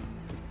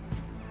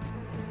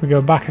 We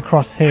go back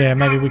across here,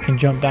 maybe we can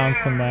jump down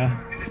somewhere.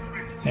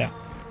 Yeah.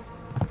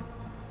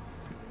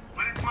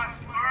 But it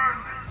must earn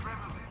their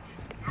privilege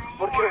through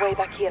Work your way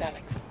back here,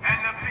 Alex.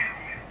 and obedience.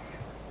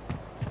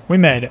 We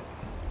made it.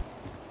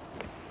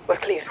 We're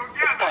clear. It's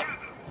time.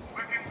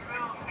 We can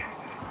build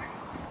industry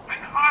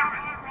and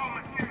harvest raw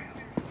materials.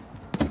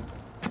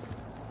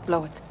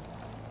 Blow it.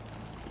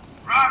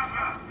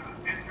 Russia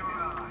is your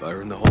ally.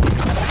 Fire in the hole.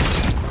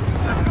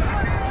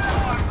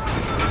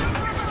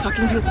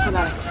 Fucking beautiful,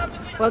 Alex.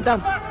 Well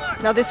done.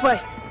 Now this way.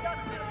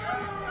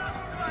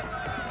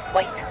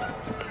 Wait.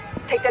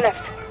 Take the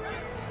left.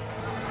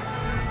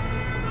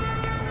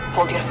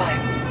 Hold your fire.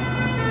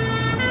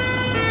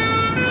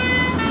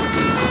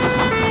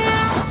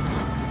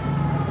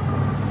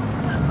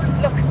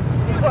 Look,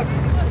 it worked.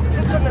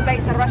 Troops from the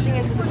base are rushing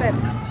into the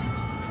fence.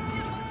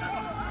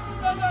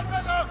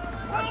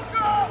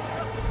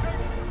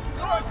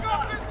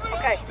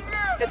 Okay,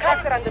 the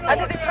trucks are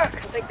under the truck.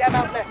 We'll take them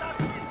out next.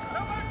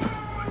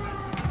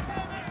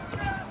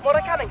 More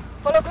are coming.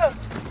 Follow close.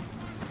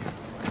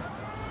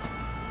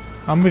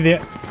 I'm with you.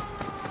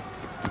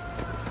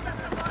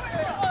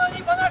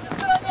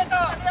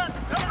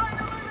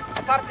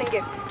 A parting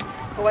gift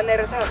for when they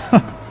return.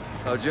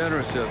 How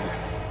generous of you.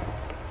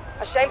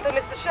 A shame to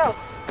miss the show,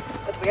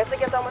 but we have to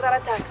get on with our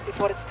attacks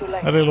before it's too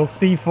late. A little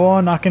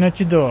C4 knocking at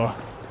your door.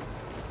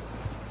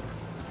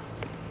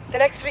 The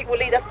next street will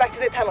lead us back to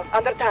the tunnel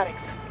under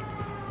Tarek's.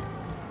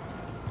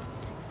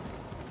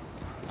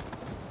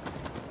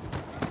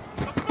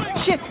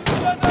 Shit!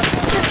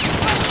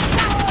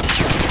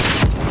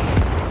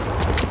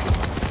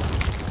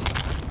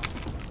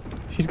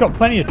 She's got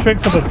plenty of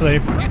tricks up her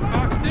sleeve.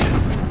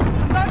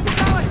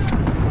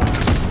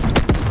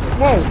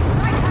 Whoa!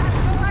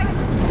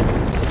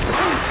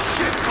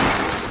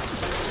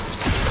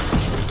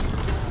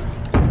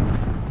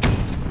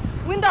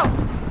 Window!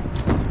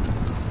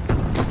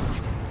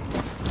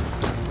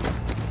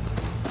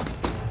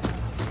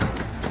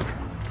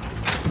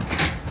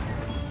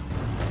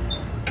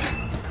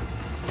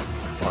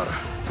 Lara,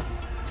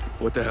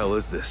 what the hell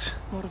is this?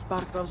 More of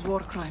Barkov's war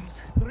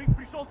crimes.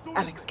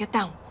 Alex, get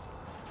down.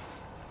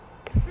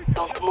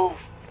 Don't move.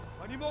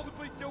 Они могут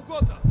быть где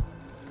угодно.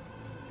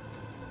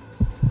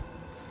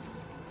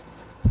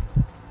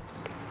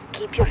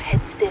 Keep your head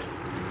still.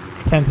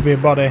 Pretend to be a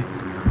body.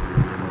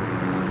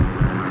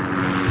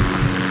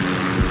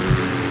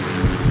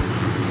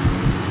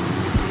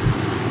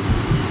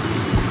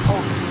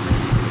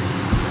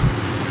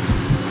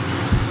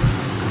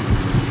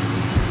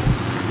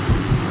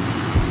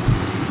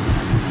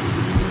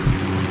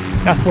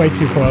 That's way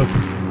too close.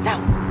 Now,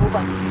 move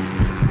on.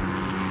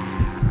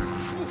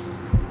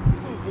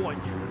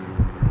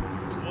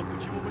 Вот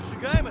почему мы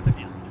сжигаем это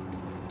место.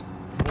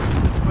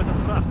 Может быть, в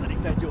этот раз на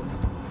них дойдет.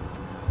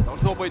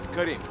 Должно быть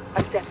Карим.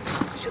 Accept.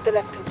 Shoot the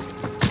left hook.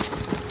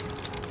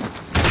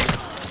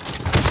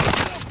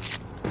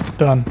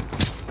 Done.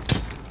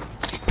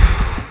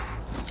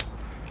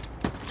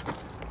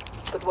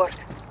 Good work.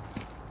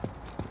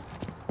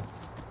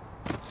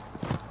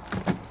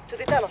 To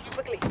the tunnel,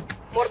 quickly.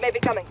 More may be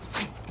coming.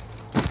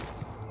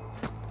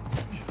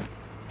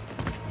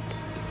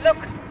 Look!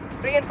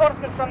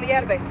 Reinforcements from the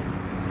airbase.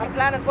 Our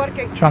plan is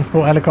working.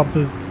 Transport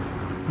helicopters.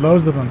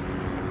 Loads of them.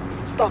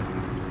 Stop.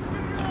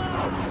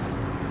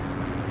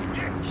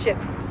 Shit.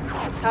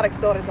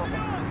 Tarek's door is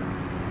open.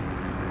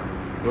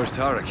 Where's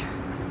Tarek?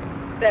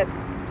 Dead.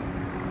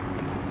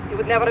 He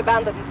would never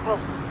abandon his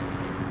post.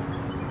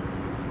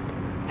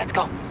 Let's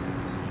go.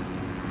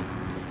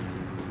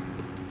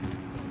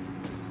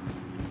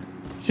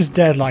 It's just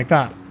dead like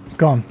that.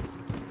 Gone.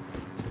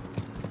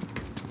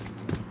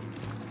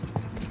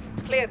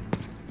 Clear.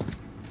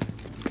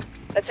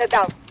 Let's head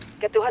down.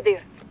 Get to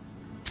Hadir.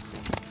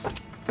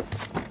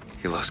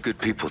 You lost good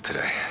people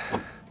today.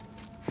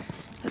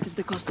 That is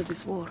the cost of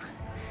this war.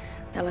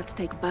 Now let's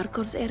take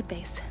Barkov's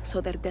airbase,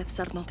 so their deaths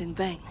are not in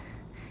vain.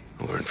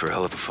 We're in for a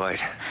hell of a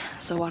fight.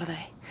 So are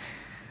they.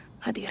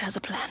 Hadir has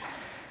a plan.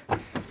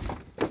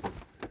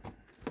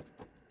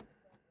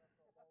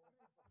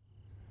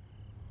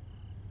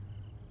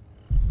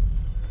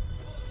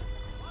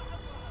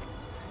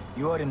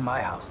 You are in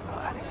my house now,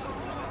 Alex.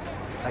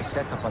 I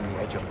set up on the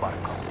edge of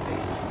Barkov's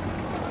base.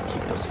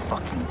 Keep those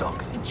fucking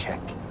dogs in check.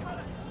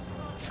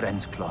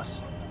 Friends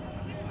close.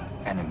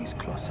 Enemies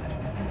closer.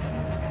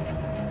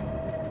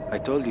 I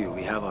told you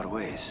we have our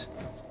ways.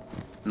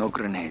 No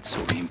grenades,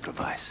 so we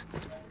improvise.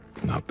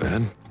 Not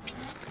bad.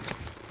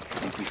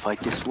 Think we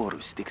fight this war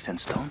with sticks and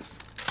stones?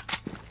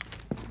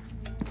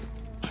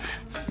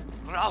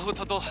 What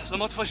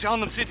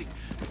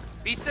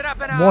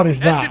is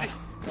that?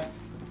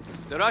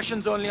 The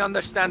Russians only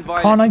understand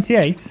violence. Car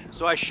 98?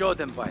 So I show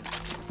them violence.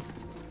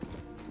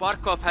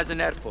 Barkov has an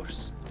air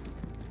force.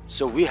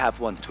 So we have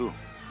one too.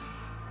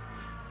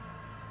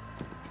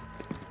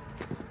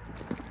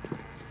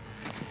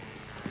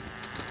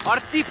 Our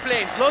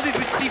seaplanes loaded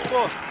with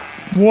C4.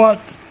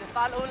 What?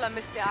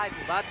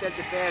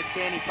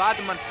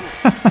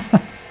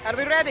 Are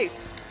we ready?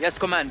 Yes,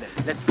 Commander.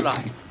 Let's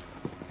fly.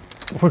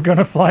 We're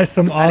gonna fly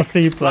some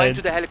RC Fly planes.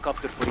 to the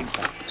helicopter for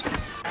impact.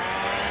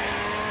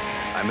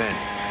 I'm in.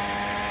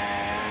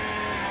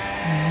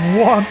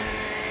 What?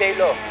 Stay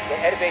low. The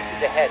airbase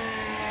is ahead.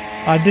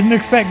 I didn't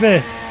expect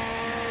this.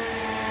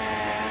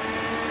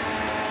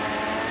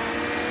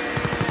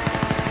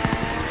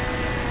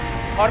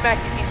 Carmack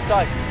is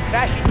installed.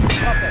 Crash into the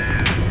chopper.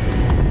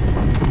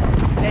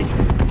 Steady.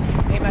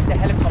 Aim at the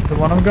helicopter. That's the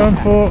one I'm going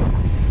for.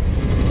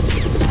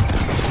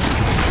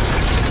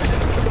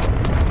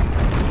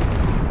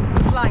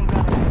 Flying,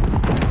 brothers.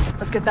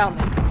 Let's get down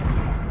there.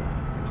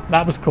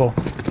 That was cool.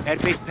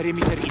 Airbase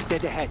perimeter is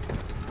dead ahead.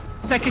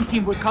 Second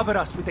team will cover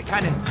us with the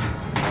cannon.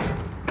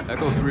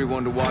 Echo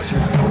 3-1 to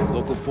Watcher.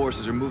 Local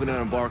forces are moving in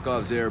on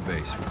Barkov's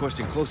airbase,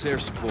 requesting close air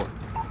support.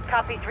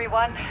 Copy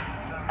 3-1.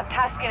 I'm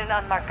tasking an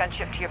unmarked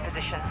gunship to your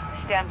position.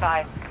 Stand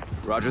by.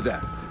 Roger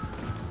that.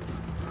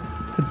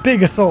 It's a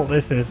big assault,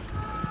 this is.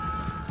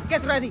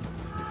 Get ready.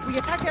 We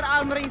attack their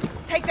armories,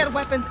 take their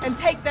weapons, and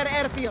take their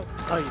airfield.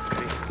 I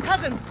agree.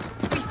 Cousins,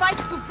 we fight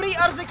to free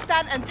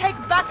Urzikstan and take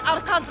back our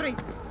country.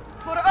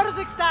 For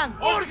Urzikstan!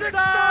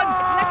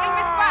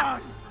 Urzikstan!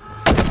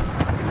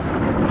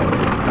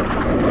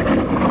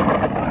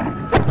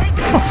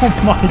 Oh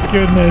my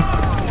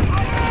goodness.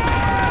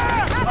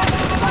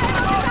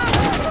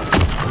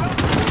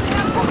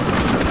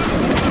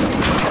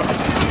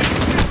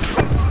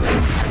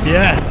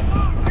 Yes.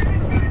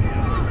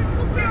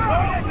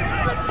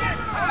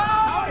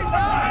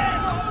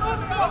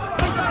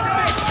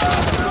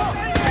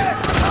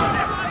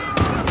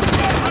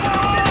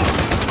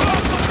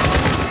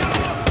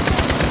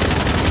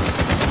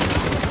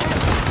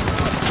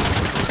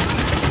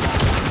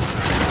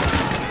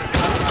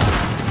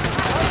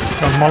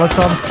 Got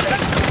Molotovs.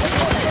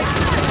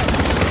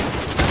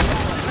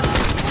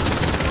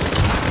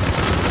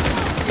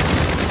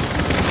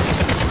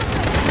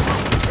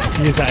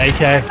 Use that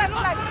AK.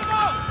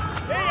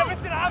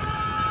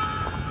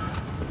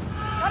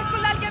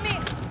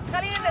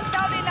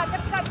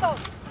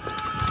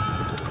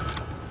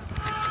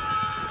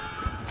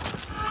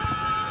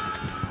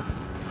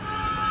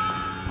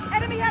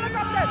 Enemy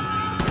helicopter!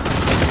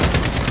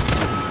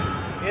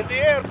 In the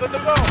air, good to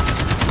go.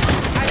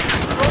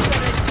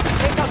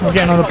 We're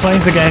getting on the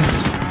planes again.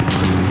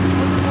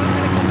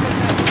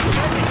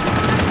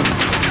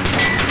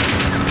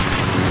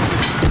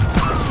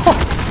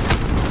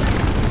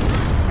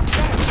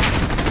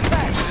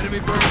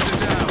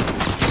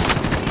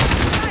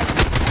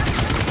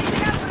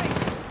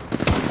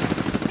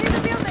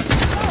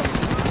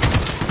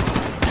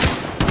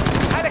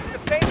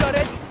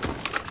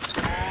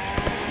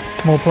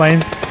 More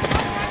planes.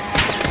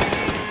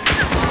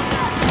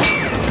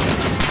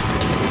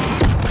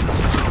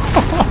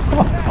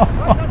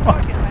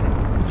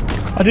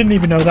 I didn't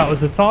even know that was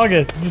the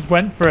target. I just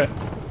went for it.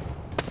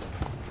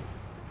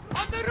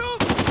 On the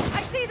roof!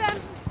 I see them!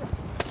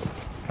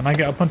 Can I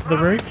get up onto the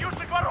roof?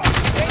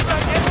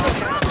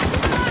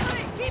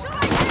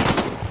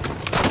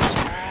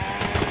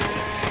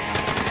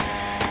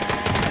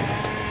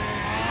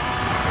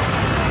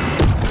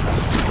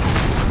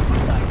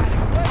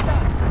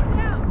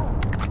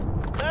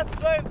 That's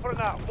fine for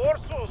now.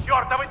 Форсус!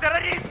 Чёртовы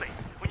террористы!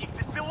 У них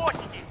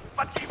беспилотники!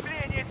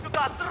 Подкрепление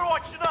сюда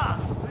срочно!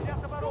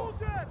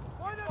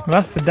 Well,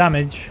 that's the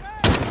damage.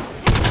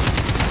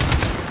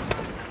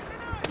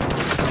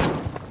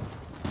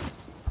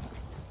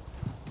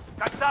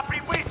 Когда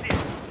прибытие?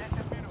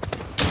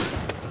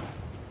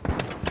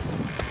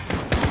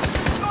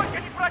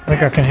 I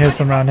think I can hear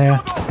some around here.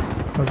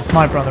 There's a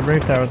sniper on the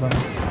roof there or something.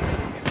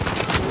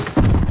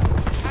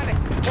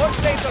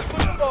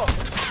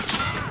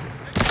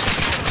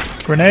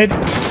 Grenade.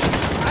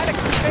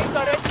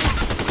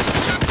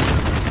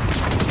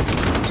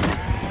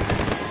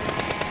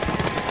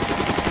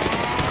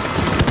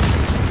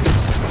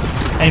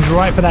 Aimed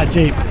right for that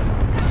Jeep.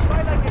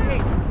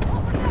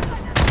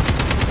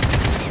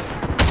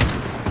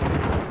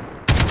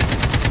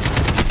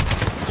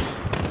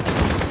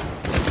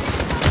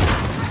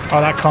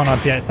 Oh, that Con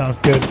RT8 sounds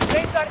good.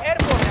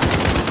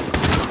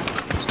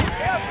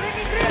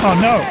 Oh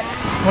no!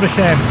 What a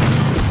shame.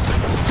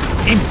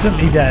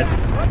 Instantly dead.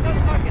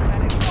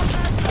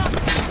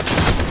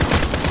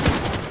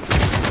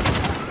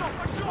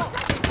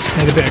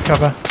 Need a bit of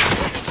cover.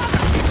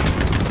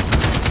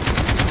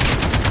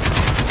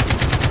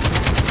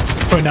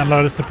 Putting down a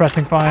load of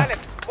suppressing fire.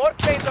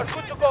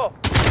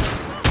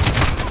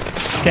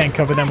 Getting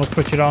covered, then we'll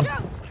switch it on.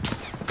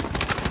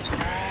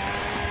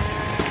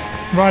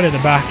 Right at the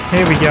back.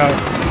 Here we go.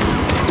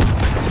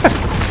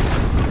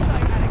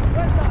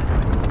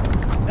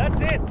 That's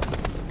it.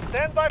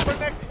 Stand by for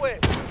next wave.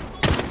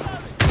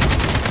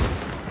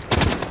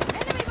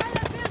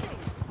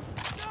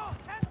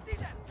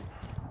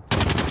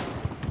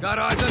 Got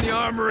eyes on the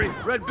armory.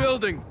 Red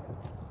building.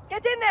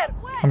 Get in there!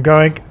 I'm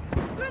going.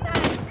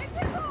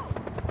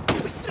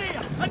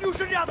 Они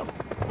уже рядом!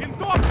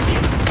 Винтовки!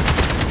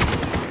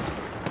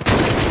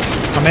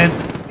 I'm in.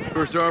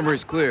 First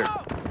armory's clear.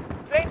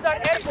 Planes are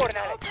airborne,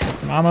 Alex.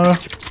 Some ammo.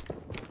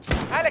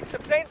 Alex, the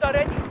planes are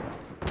ready.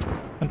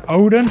 An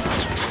Odin.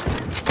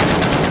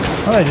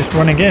 Oh, they're just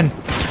running in.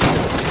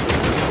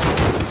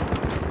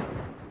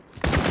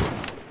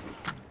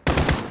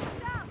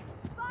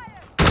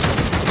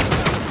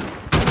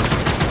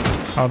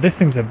 Oh, this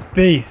thing's a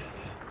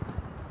beast.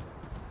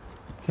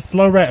 It's a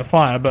slow rate of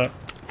fire, but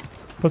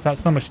puts out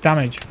so much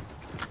damage.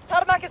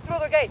 Tarmac is through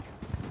the gate.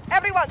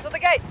 Everyone to the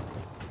gate.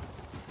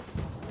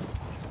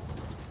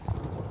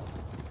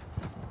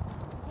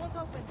 Won't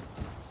open.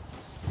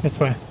 This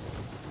way.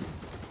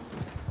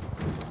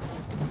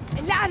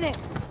 Lane!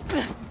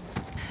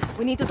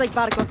 We need to take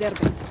Barkov's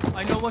airbase.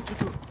 I know what to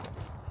do.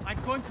 I'm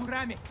going to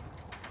ram it.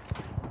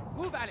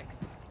 Move,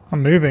 Alex.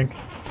 I'm moving.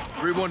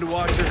 3-1 to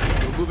Watcher.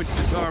 We're moving to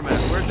the tarmac.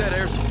 Where's that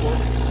air support?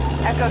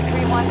 Echo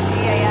 3-1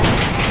 DAS.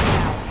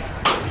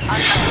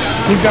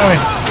 Keep going.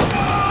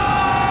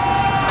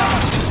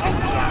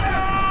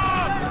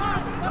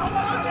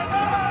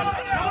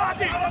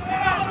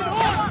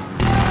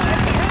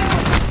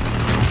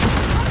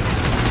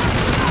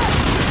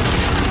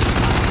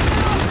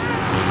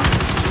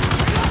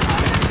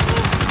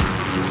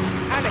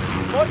 Alex,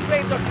 more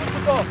planes are good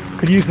to go.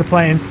 Could use the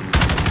planes. I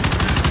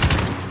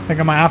think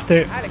I might have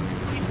to. Alex,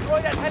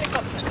 destroy that helicopter.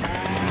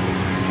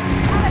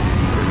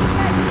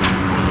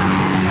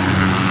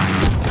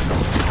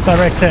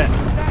 Direct hit.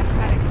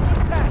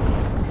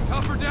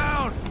 Tougher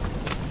down.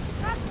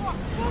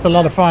 It's a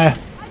lot of fire.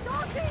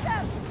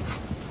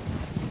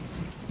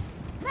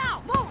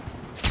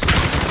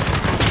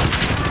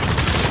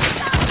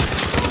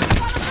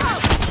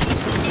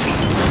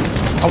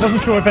 I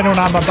wasn't sure if anyone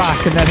had my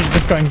back, and then it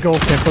just got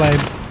engulfed in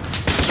flames.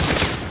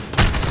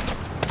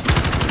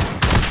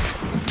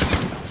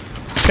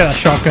 Get that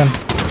shotgun.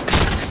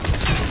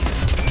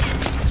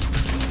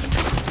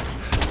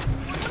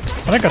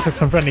 I think I took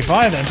some friendly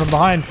fire then from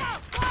behind.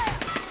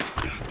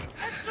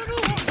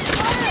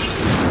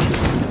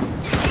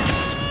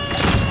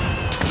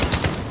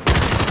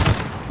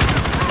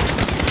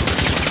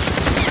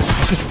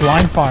 It's just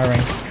blind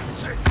firing.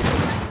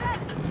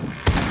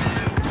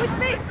 With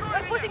me!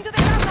 We're pushing to the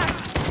tarmac.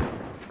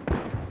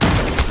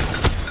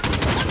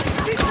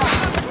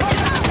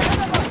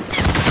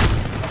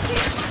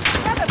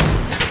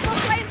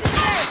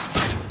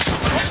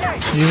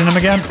 Using them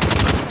again.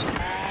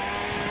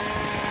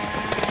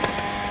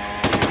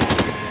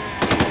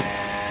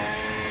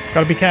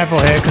 Gotta be careful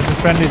here because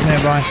there's friendlies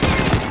nearby.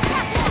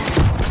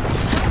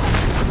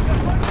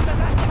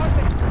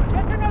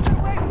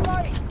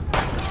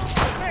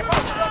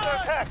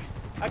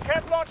 I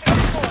can't launch it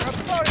anymore. I'm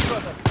sorry,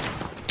 brother.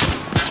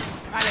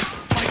 Alex,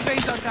 my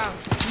planes are down.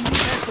 We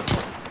need air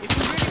support. If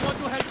you really want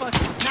to help us,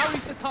 now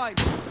is the time.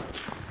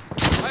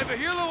 I have a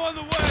on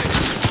the way!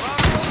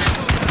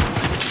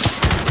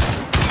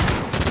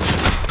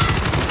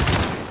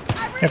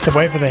 You have to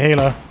wait for the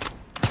healer.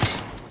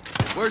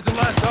 Where's the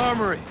last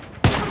armory? In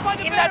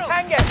that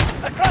hangar,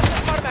 across the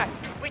tarmac.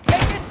 We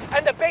take it,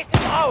 and the base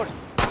is ours.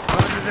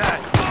 Roger that.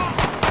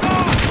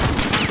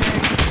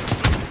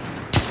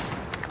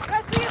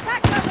 Press the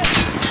attack button.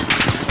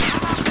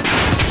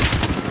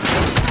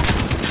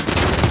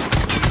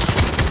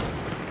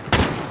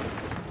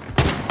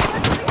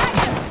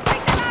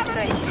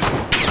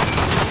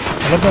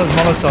 I love those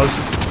molotovs.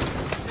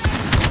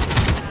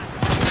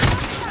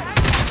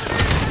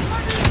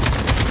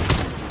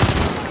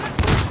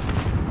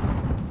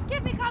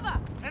 Give me cover.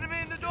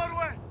 Enemy in the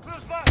doorway.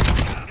 Close by.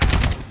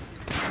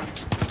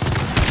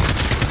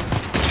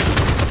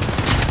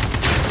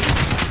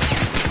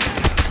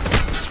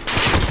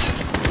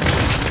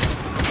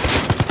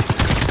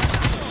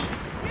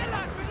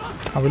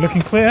 Are we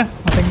looking clear? I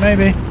think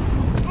maybe.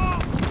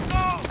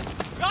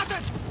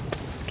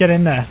 Let's get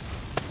in there.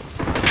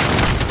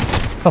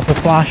 Toss a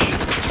flash.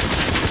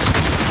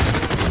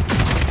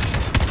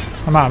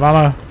 I'm out of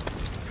ammo.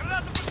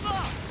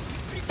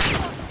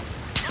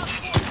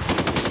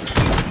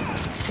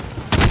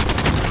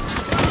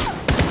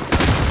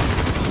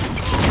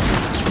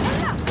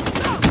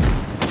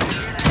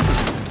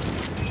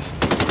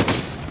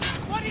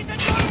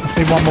 I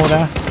see one more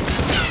there.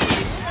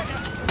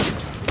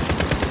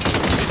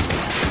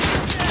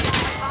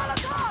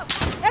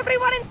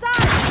 Everyone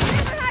inside!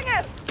 Leave the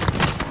hangar!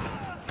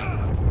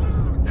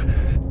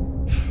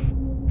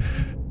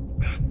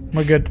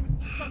 We're good.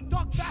 Some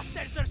dog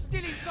bastards are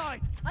still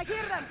inside. I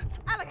hear them.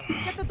 Alex,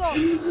 get the dog.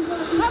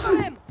 Cover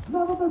him.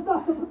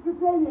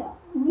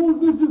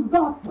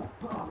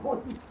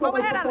 Go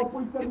ahead, Alex.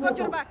 We've got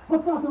your back.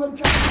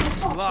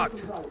 It's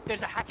locked.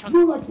 There's a hatch on.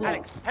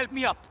 Alex, help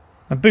me up.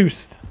 A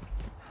boost.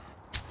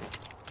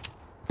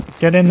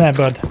 Get in there,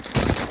 bud.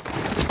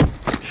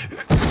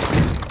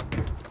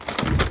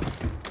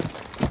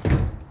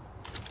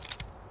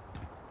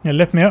 Yeah,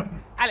 lift me up.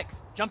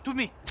 Alex, jump to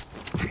me.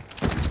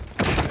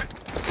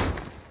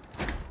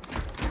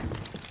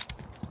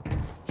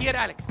 Here,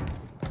 Alex.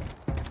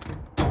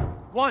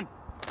 1,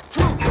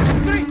 2,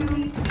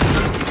 3.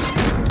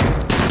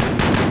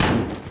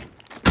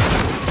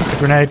 That's a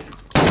grenade.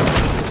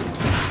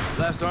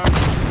 Last arm.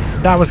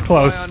 That was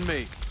close. On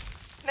me.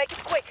 Make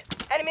it quick.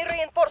 Enemy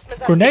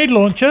reinforcements. Grenade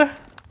launcher?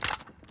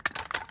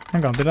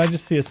 Hang on, did I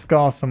just see a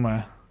scar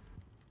somewhere?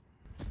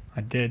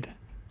 I did.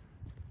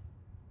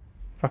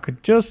 If I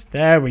could just...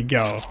 There we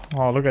go.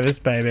 Oh, look at this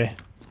baby.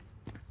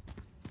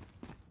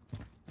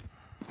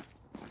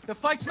 The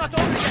fight's not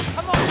over yet.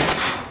 Come on.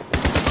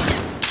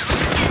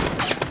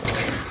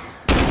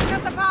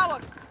 Cut the power.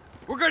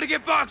 We're gonna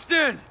get boxed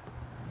in.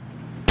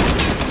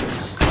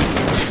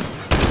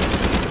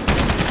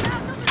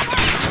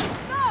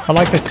 I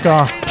like this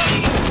scar.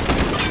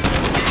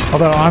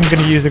 Although I'm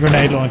going to use a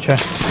grenade launcher.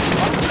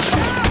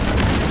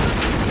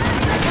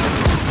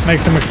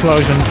 Make some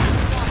explosions.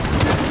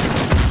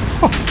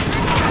 Oh.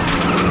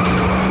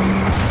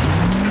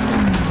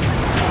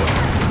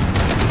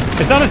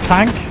 Is that a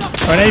tank?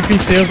 Or an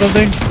APC or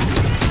something?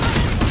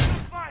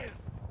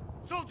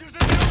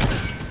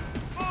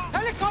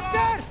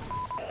 Helicopter!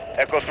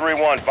 Echo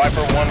 3-1,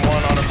 Viper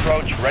 1-1 on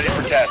approach, ready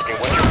for tasking.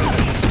 What's your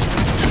position?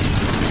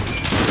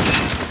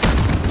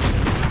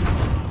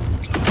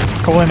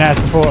 Calling air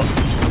support.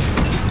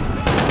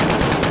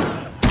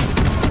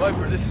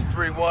 Viper, this is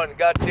 3-1.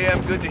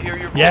 Goddamn good to hear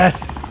your voice.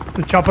 Yes!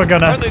 The chopper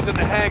gunner. Friendly's in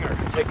the hangar.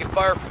 Taking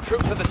fire from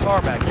troops on the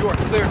tarmac. You are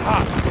cleared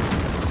hot.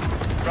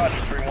 Roger,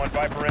 3-1,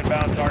 Viper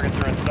inbound. Targets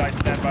are in sight.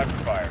 Stand by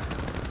for fire.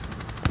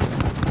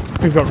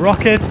 We've got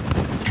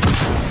rockets.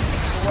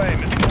 Away,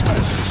 Mr.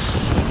 West.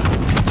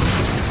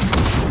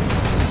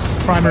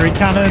 Primary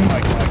cannon.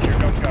 Mike, here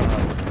comes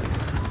cover.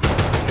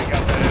 Take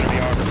out that enemy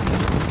armor.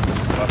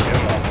 Left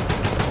him up.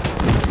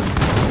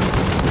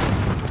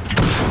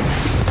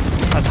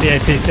 That's the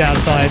APC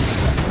outside.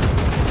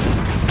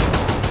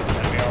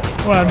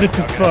 Wow, this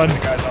is fun. The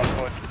guy's on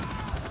foot.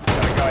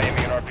 Got a guy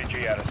aiming an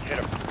RPG at us. Hit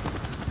him.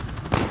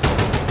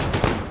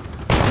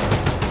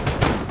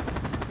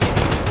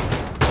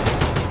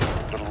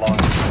 Little long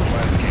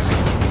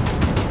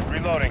landscaping.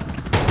 Reloading.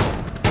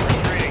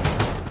 Retreating.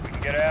 We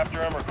can get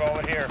after him or call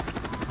it here.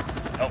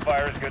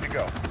 Hellfire is good to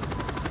go.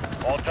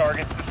 All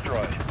targets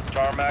destroyed.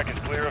 Tarmac is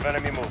clear of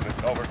enemy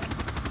movement. Over.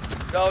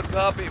 Solid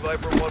copy,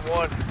 Viper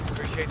 1-1.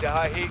 Appreciate the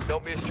high heat.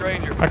 Don't be a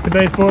stranger. Back to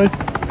base, boys.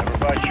 Never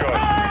by choice.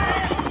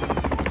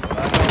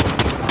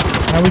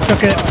 Now we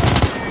took it.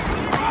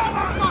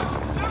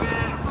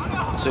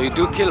 So you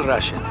do kill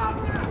Russians?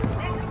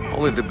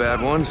 Only the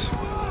bad ones.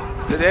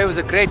 Today was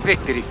a great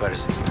victory for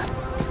Resistance.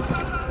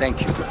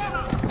 Thank you.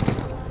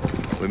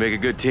 We make a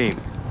good team.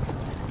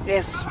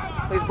 Yes,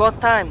 we've bought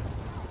time.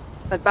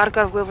 But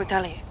Barkov will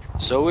retaliate.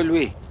 So will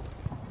we.